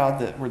in the crowd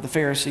that were the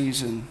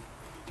Pharisees and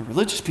the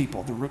religious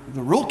people, the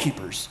rule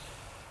keepers,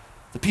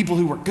 the people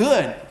who were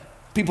good,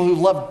 people who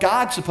loved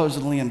God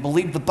supposedly and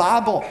believed the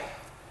Bible.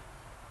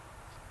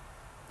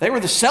 They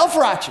were the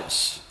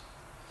self-righteous.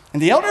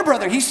 And the elder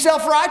brother, he's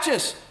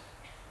self-righteous.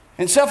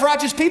 And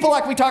self-righteous people,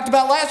 like we talked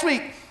about last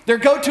week, their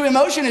go-to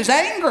emotion is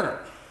anger.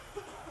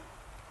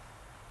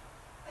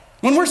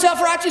 When we're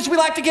self-righteous, we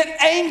like to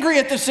get angry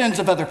at the sins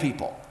of other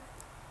people.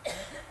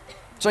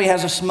 So he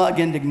has a smug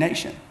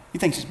indignation. He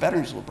thinks he's better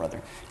than his little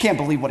brother. Can't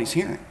believe what he's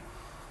hearing.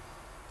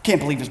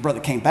 Can't believe his brother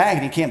came back,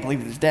 and he can't believe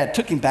that his dad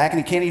took him back, and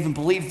he can't even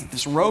believe that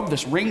this robe,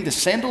 this ring,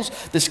 this sandals,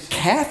 this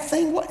calf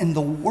thing, what in the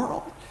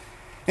world?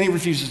 And he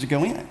refuses to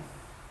go in.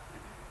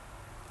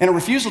 And a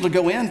refusal to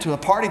go into a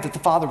party that the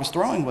father was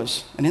throwing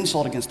was an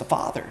insult against the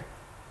father.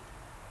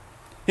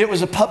 It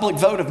was a public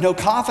vote of no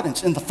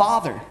confidence in the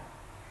father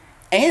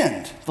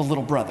and the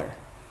little brother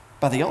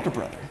by the elder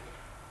brother.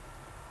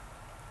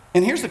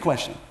 And here's the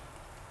question.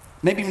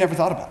 Maybe you've never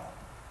thought about it.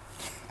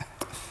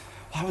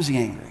 Why was he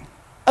angry?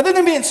 Other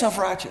than being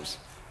self-righteous,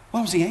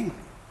 why was he angry?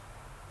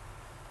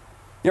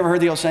 You ever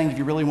heard the old saying, if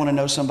you really want to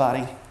know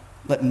somebody,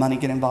 let money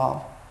get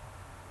involved?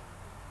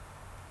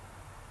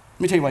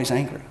 Let me tell you why he's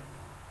angry.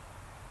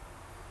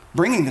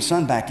 Bringing the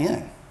son back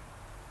in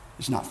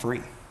is not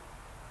free.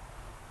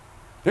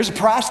 There's a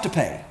price to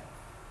pay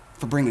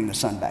for bringing the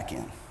son back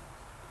in.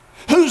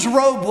 Whose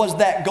robe was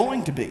that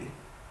going to be?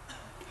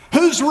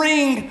 Whose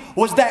ring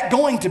was that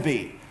going to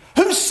be?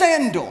 Whose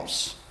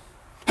sandals?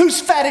 Whose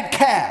fatted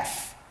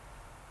calf?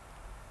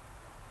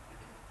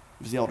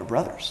 It was the elder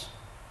brothers.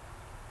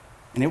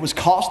 And it was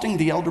costing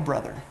the elder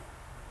brother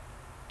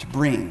to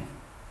bring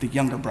the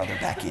younger brother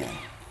back in.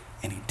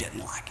 And he didn't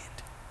like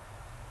it.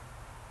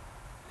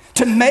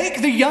 To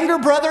make the younger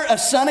brother a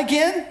son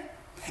again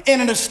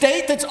in an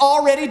estate that's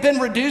already been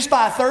reduced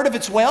by 1/3 of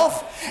its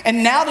wealth,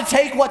 and now to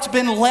take what's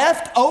been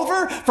left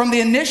over from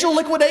the initial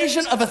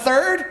liquidation of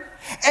 1/3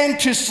 and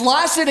to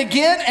slice it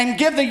again and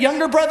give the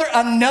younger brother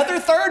another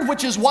 1/3,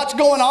 which is what's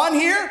going on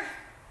here.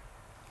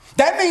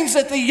 That means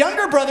that the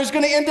younger brother is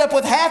going to end up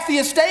with half the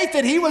estate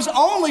that he was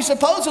only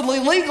supposedly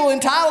legally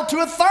entitled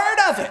to 1/3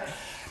 of it.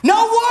 No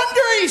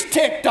wonder he's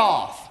ticked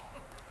off.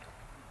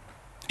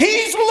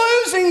 He's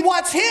losing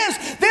what's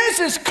his. This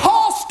is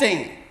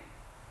costing.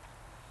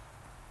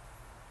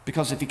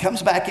 Because if he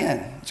comes back in,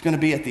 it's going to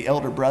be at the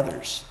elder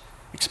brother's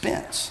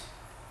expense.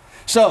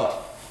 So,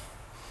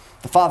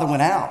 the father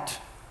went out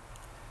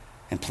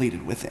and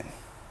pleaded with him.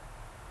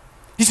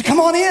 He said, come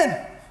on in.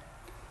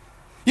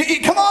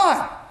 Come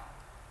on.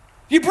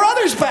 Your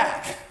brother's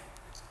back.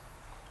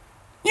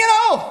 You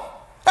know,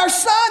 our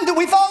son that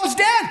we thought was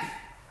dead,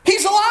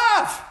 he's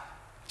alive.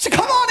 So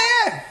come on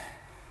in.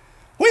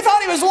 We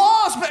thought he was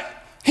lost, but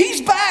he's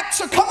back,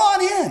 so come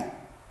on in.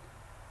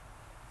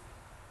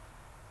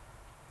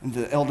 And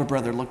the elder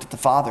brother looked at the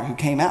father who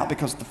came out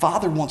because the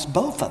father wants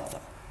both of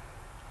them.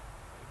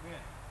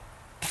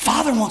 The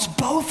father wants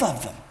both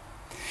of them.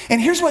 And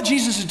here's what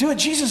Jesus is doing.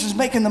 Jesus is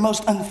making the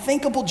most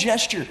unthinkable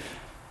gesture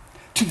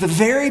to the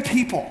very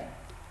people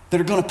that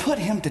are going to put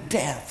him to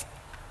death.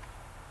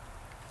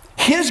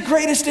 His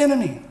greatest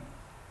enemy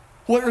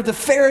were the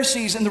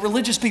Pharisees and the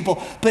religious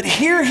people. But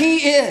here he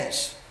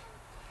is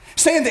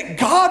saying that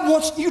God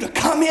wants you to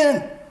come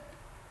in.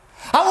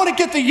 I want to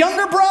get the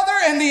younger brother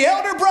and the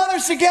elder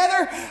brothers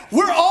together.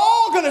 We're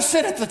all going to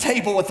sit at the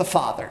table with the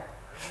Father.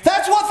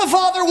 That's what the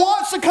Father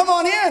wants, to come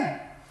on in.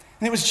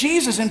 And it was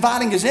Jesus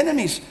inviting his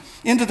enemies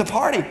into the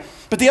party.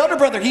 But the elder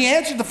brother, he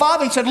answered the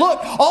Father and said, look,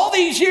 all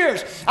these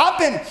years I've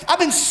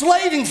been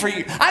slaving for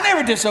you. I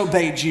never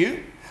disobeyed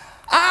you.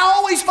 I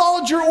always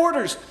followed your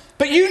orders.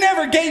 But you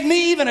never gave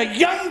me even a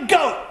young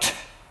goat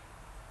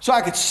so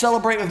I could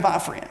celebrate with my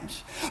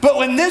friends. But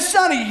when this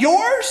son of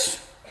yours,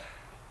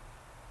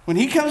 when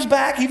he comes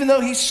back, even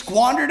though he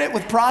squandered it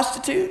with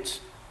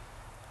prostitutes,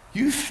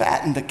 you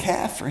fattened the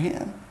calf for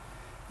him.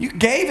 You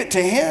gave it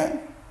to him.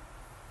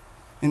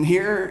 And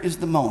here is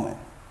the moment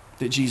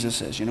that Jesus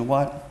says, you know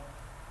what?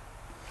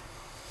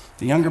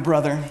 The younger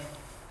brother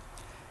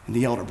and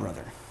the elder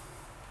brother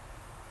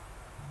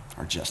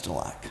are just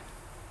alike.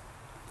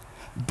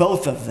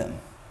 Both of them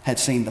had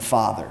seen the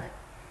Father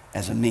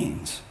as a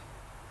means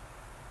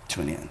to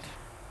an end.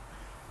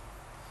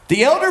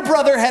 The elder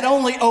brother had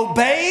only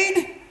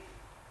obeyed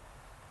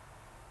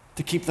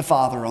to keep the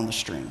Father on the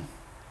string.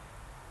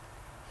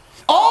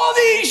 All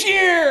these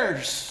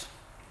years,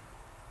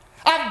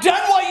 I've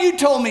done what you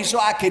told me so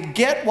I could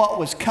get what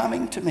was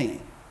coming to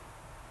me.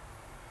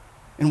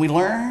 And we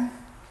learn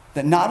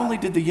that not only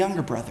did the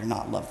younger brother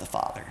not love the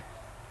Father,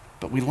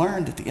 but we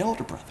learned that the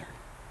elder brother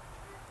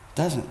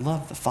doesn't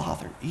love the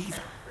Father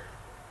either.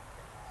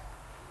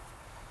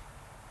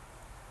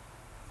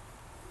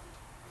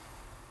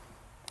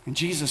 And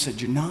Jesus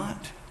said, you're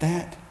not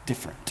that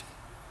different.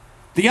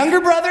 The younger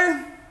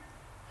brother,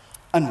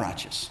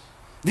 unrighteous.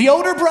 The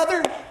older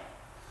brother,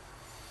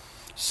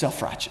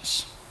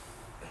 self-righteous.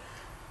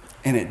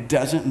 And it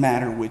doesn't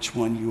matter which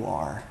one you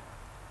are,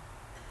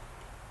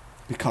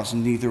 because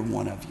neither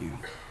one of you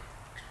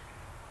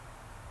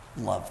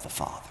love the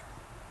Father.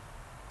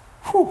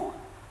 Whew.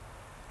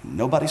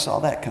 Nobody saw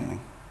that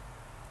coming.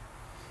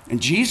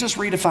 And Jesus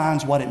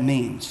redefines what it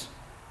means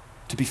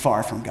to be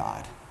far from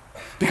God.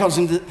 Because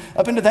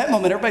up into that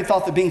moment, everybody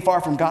thought that being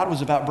far from God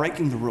was about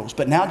breaking the rules.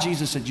 But now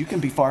Jesus said you can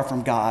be far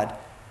from God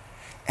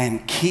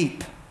and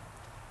keep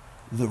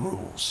the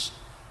rules.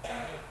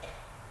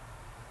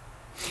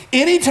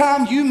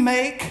 Anytime you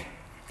make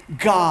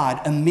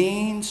God a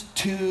means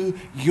to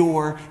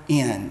your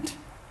end,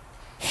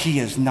 he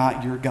is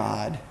not your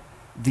God.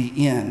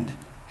 The end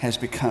has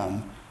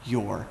become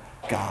your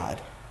God.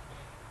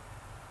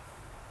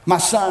 My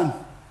son,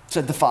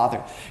 said the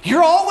Father,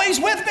 you're always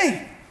with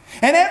me.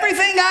 And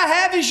everything I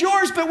have is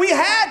yours, but we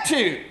had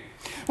to.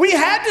 We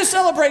had to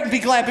celebrate and be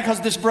glad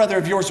because this brother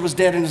of yours was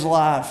dead and is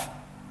alive.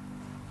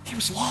 He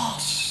was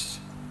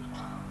lost.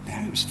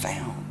 Now he was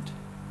found.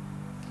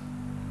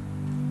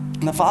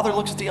 And the Father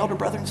looks at the elder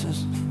brother and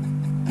says,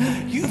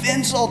 you've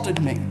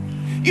insulted me.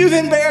 You've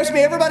embarrassed me.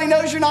 Everybody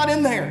knows you're not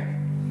in there.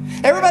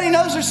 Everybody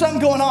knows there's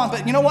something going on,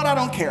 but you know what? I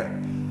don't care.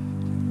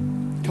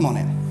 Come on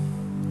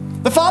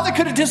in. The Father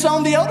could have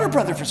disowned the elder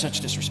brother for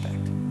such disrespect.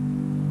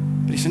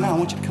 But he said, no, I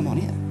want you to come on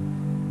in.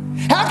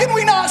 How can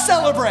we not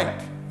celebrate?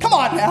 Come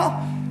on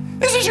now.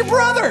 This is your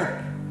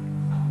brother.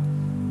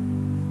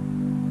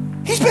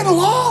 He's been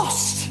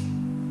lost.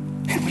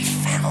 And we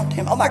found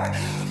him. I'm like,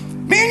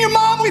 me and your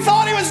mom, we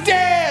thought he was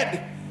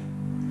dead.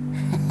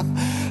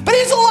 But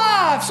he's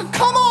alive, so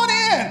come on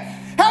in.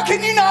 How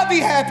can you not be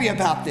happy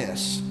about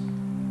this?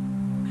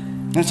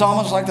 And it's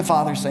almost like the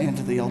Father saying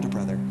to the elder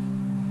brother,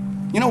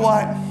 you know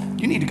what?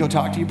 You need to go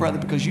talk to your brother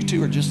because you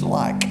two are just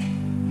alike.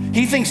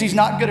 He thinks he's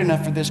not good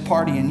enough for this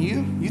party, and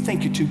you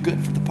think you're too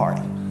good for the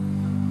party.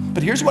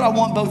 But here's what I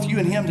want both you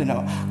and him to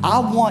know. I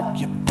want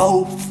you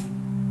both.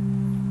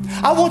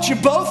 I want you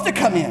both to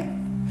come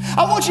in.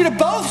 I want you to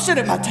both sit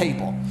at my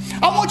table.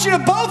 I want you to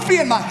both be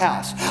in my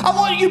house. I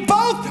want you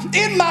both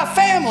in my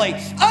family.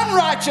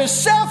 Unrighteous,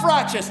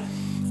 self-righteous.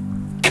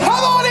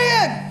 Come on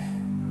in.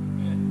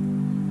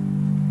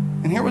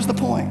 And here was the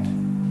point.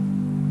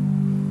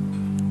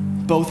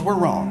 Both were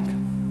wrong.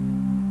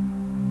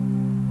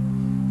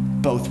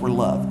 Both were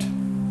loved.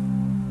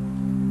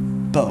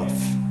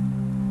 Both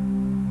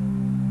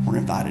were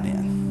invited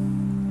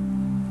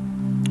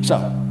in. So,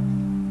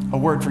 a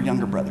word for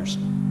younger brothers.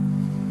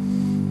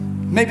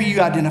 Maybe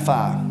you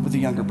identify with a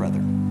younger brother.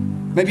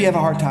 Maybe you have a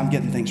hard time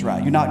getting things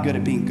right. You're not good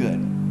at being good.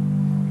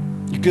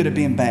 You're good at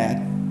being bad.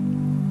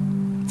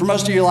 For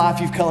most of your life,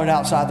 you've colored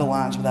outside the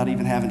lines without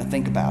even having to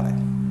think about it.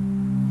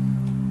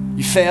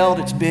 You failed,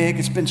 it's big,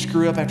 it's been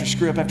screw up after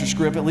screw up after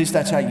screw up. At least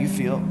that's how you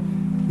feel.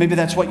 Maybe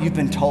that's what you've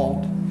been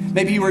told.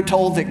 Maybe you were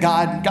told that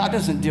God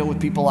doesn't deal with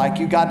people like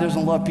you. God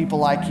doesn't love people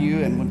like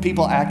you. And when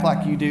people act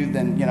like you do,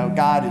 then,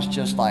 God is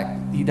just like,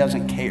 he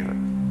doesn't care.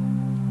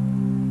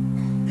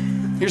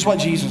 Here's what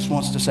Jesus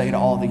wants to say to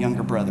all the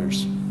younger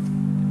brothers.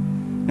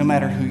 No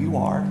matter who you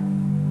are,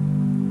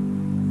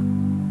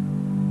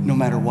 no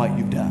matter what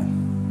you've done,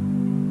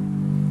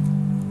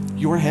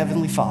 your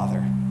heavenly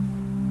Father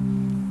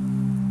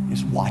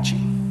is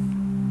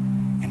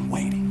watching and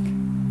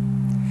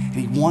waiting. And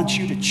he wants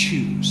you to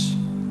choose.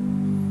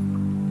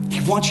 He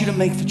he wants you to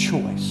make the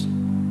choice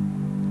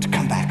to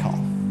come back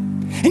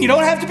home. And you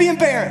don't have to be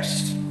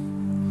embarrassed.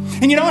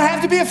 And you don't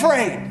have to be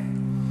afraid.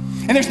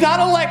 And there's not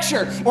a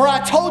lecture or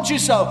I told you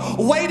so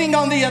waiting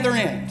on the other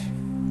end.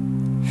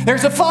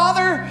 There's a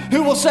father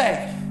who will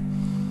say,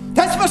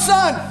 that's my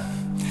son,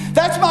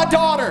 that's my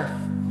daughter.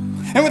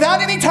 And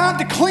without any time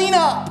to clean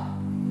up,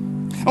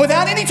 and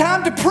without any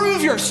time to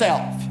prove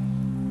yourself,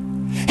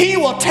 he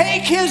will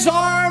take his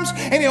arms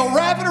and he'll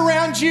wrap it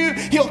around you.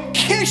 He'll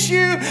kiss you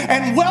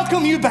and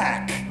welcome you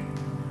back.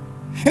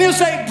 And he'll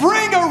say,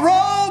 bring a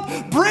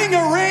robe, bring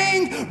a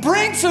ring,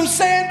 bring some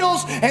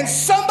sandals, and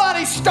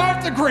somebody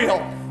start the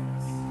grill.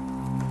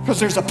 Because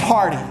there's a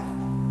party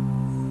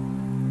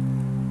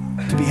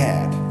to be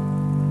had.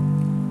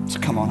 So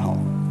come on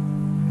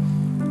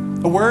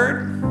home. A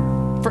word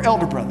for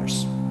elder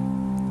brothers.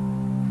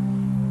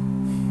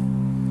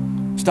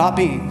 Stop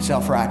being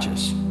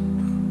self-righteous.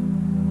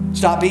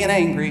 Stop being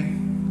angry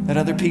at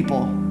other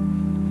people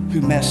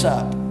who mess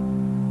up.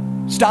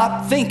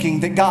 Stop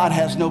thinking that God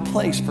has no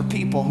place for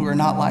people who are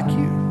not like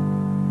you.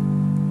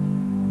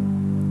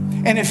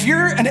 And if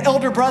you're an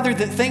elder brother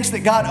that thinks that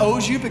God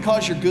owes you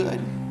because you're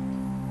good,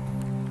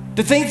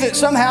 to think that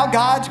somehow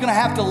God's going to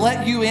have to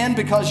let you in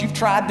because you've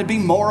tried to be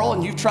moral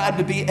and you've tried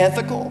to be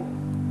ethical,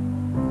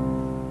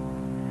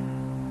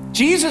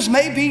 Jesus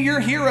may be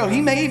your hero.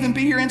 He may even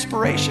be your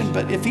inspiration.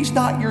 But if he's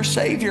not your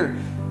Savior,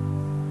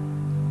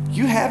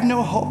 you have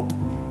no hope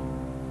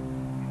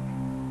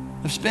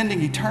of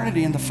spending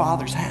eternity in the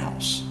Father's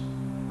house.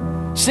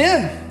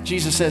 Sin,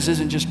 Jesus says,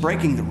 isn't just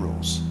breaking the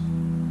rules.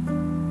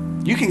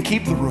 You can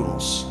keep the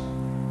rules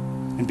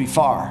and be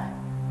far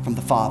from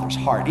the Father's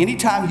heart.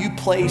 Anytime you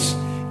place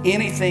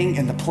anything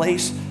in the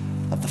place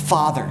of the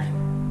Father,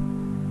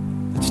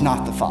 it's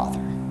not the Father.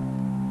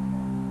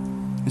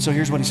 And so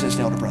here's what he says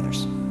to elder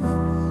brothers.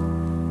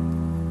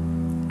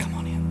 Come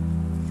on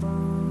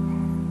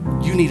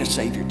in. You need a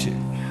Savior too.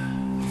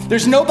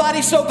 There's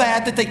nobody so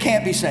bad that they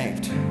can't be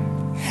saved.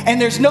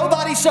 And there's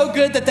nobody so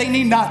good that they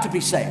need not to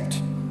be saved.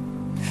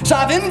 So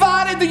I've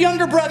invited the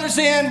younger brothers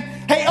in.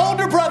 Hey,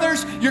 older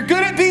brothers, you're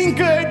good at being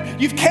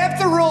good. You've kept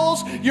the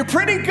rules. You're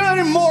pretty good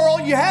and moral.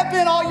 You have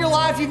been all your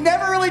life. You've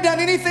never really done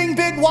anything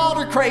big, wild,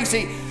 or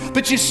crazy.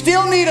 But you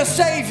still need a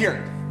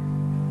Savior.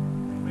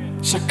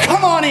 So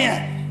come on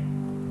in.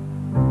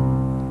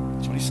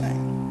 That's what he's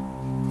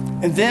saying.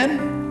 And then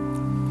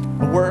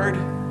a word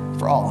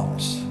for all of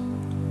us.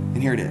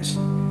 And here it is.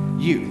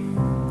 You.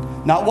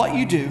 Not what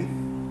you do,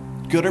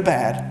 good or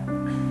bad,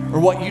 or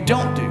what you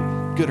don't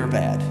do, good or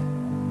bad,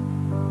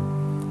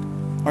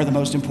 are the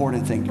most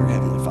important thing to your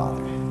Heavenly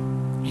Father.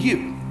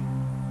 You.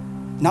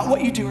 Not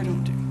what you do or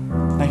don't do.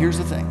 Now here's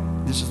the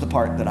thing. This is the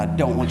part that I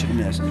don't want you to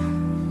miss.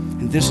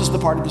 And this is the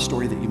part of the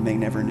story that you may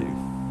never knew.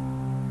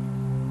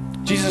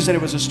 Jesus said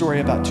it was a story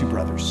about two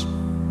brothers.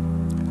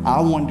 I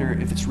wonder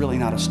if it's really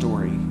not a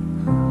story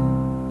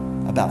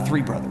about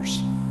three brothers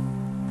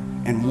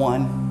and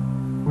one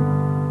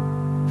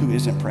who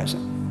isn't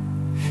present.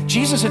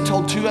 Jesus had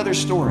told two other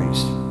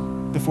stories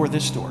before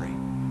this story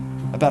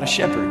about a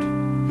shepherd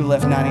who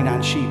left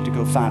 99 sheep to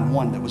go find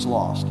one that was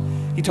lost.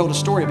 He told a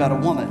story about a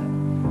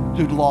woman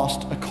who'd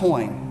lost a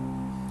coin.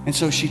 And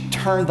so she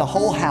turned the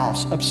whole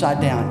house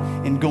upside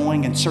down in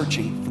going and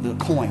searching for the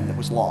coin that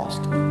was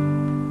lost.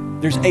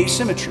 There's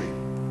asymmetry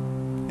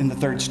in the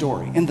third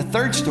story. In the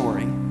third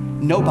story,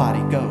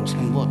 nobody goes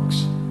and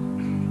looks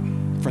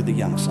for the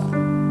young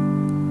son.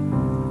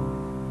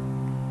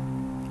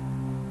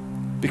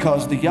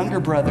 Because the younger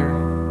brother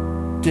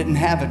didn't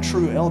have a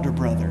true elder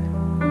brother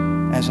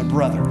as a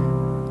brother.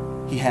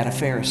 He had a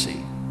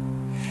Pharisee.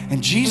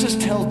 And Jesus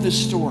tells this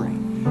story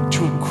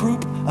to a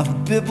group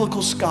of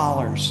biblical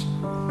scholars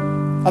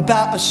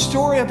about a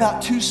story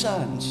about two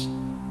sons.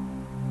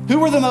 Who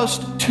were the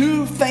most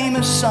two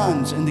famous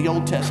sons in the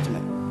Old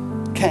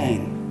Testament?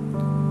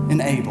 Cain and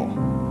Abel.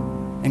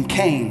 And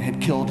Cain had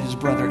killed his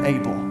brother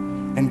Abel.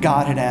 And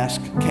God had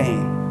asked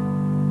Cain,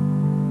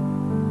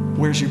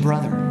 where's your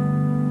brother?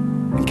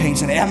 And Cain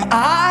said, am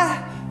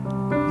I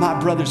my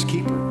brother's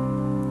keeper?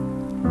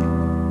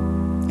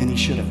 And he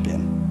should have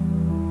been.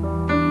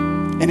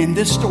 And in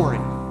this story,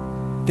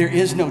 there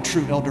is no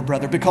true elder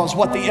brother, because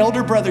what the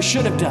elder brother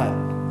should have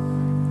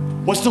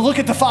done was to look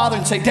at the father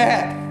and say,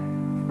 Dad,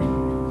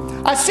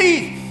 I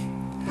see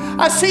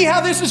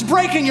how this is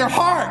breaking your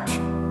heart.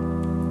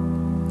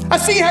 I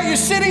see how you're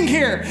sitting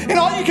here and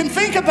all you can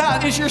think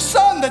about is your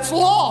son that's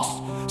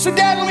lost. So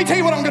Dad, let me tell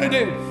you what I'm going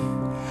to do.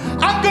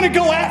 I'm going to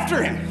go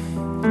after him.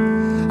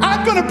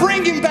 I'm going to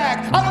bring him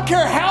back. I don't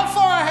care how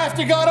far I have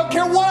to go. I don't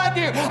care what I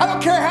do. I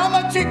don't care how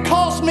much it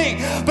costs me.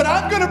 But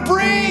I'm going to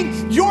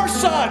bring your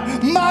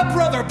son, my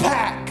brother,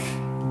 back.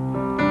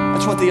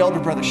 That's what the elder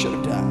brother should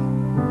have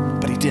done.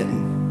 But he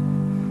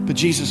didn't. But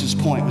Jesus'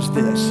 point was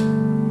this.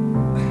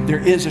 There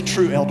is a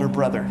true elder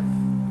brother.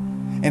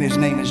 And his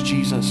name is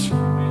Jesus.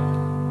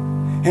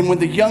 And when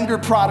the younger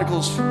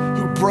prodigals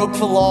who broke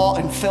the law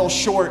and fell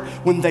short,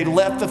 when they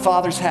left the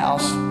Father's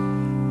house,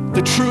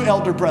 the true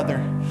elder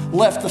brother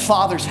left the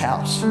Father's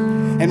house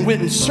and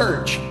went in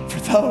search for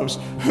those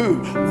who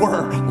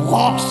were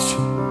lost.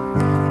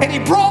 And and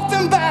he brought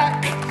them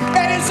back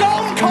at his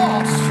own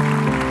cost.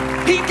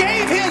 He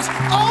gave his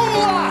own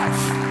life.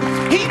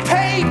 He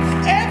paid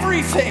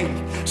everything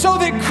so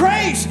that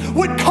grace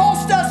would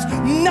cost us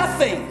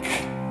nothing.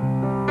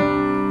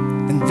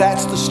 And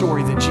that's the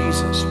story that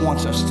Jesus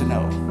wants us to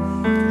know.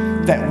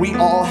 That we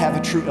all have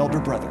a true elder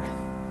brother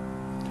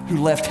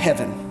who left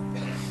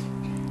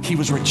heaven. He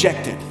was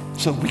rejected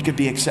so we could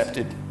be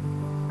accepted.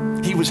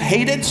 He was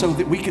hated so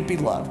that we could be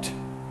loved.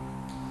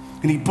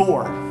 And he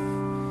bore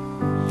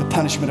the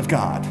punishment of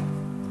God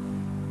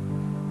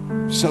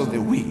so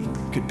that we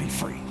could be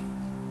free.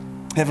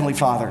 Heavenly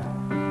Father,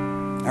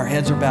 our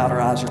heads are bowed,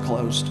 our eyes are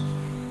closed.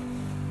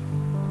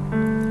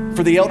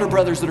 For the elder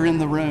brothers that are in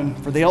the room,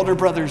 for the elder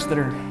brothers that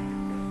are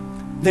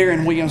there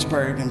in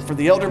Williamsburg, and for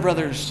the elder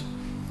brothers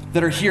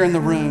that are here in the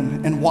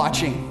room and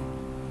watching,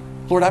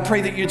 Lord, I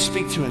pray that you'd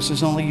speak to us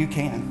as only you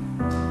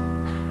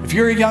can. If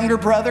you're a younger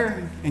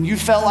brother and you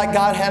felt like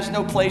God has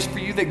no place for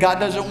you, that God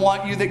doesn't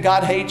want you, that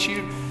God hates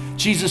you,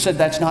 Jesus said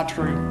that's not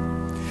true.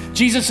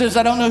 Jesus says,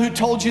 I don't know who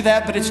told you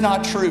that, but it's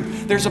not true.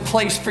 There's a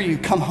place for you.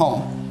 Come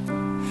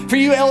home. For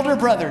you elder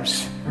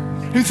brothers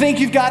who think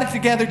you've got it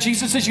together,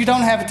 Jesus says you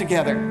don't have it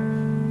together.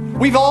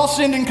 We've all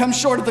sinned and come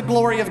short of the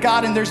glory of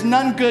God, and there's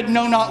none good,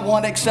 no, not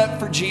one, except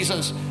for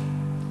Jesus.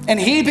 And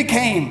he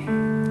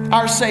became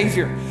our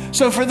Savior.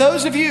 So for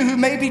those of you who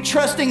may be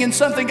trusting in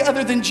something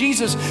other than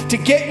Jesus to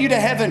get you to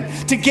heaven,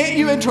 to get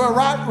you into a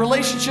right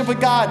relationship with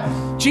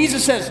God,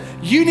 Jesus says,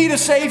 you need a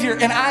Savior,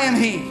 and I am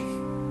he.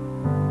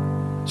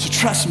 So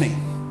trust me,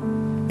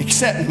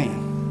 accept me.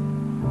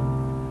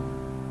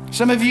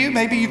 Some of you,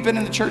 maybe you've been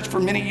in the church for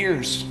many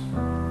years,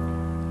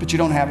 but you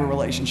don't have a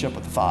relationship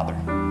with the Father.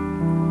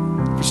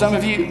 For some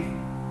of you,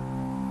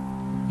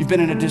 you've been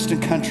in a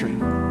distant country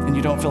and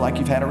you don't feel like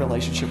you've had a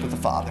relationship with the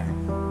Father.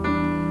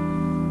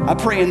 I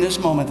pray in this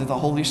moment that the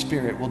Holy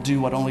Spirit will do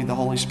what only the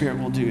Holy Spirit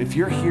will do. If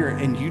you're here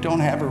and you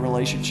don't have a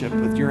relationship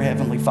with your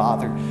Heavenly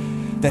Father,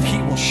 that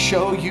he will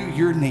show you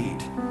your need,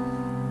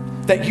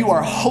 that you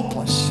are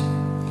hopeless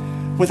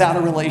without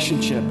a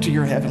relationship to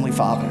your Heavenly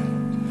Father.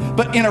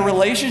 But in a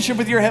relationship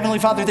with your Heavenly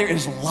Father, there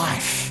is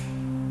life,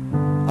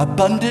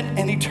 abundant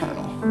and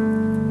eternal.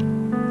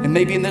 And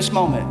maybe in this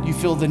moment, you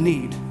feel the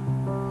need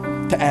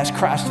to ask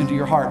Christ into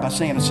your heart by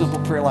saying a simple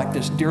prayer like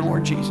this: Dear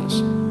Lord Jesus,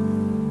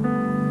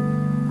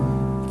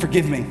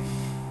 forgive me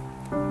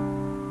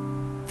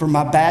for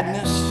my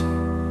badness,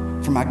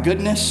 for my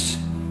goodness,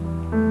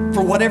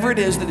 for whatever it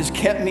is that has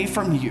kept me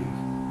from you.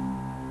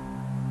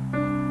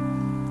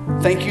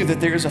 Thank you that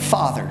there is a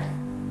Father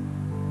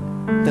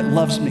that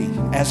loves me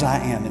as I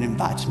am and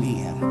invites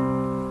me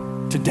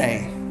in.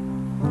 Today,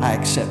 I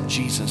accept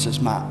Jesus as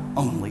my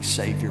only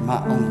Savior,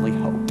 my only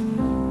hope.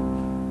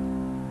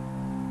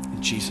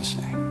 In Jesus'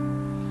 name,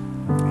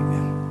 amen.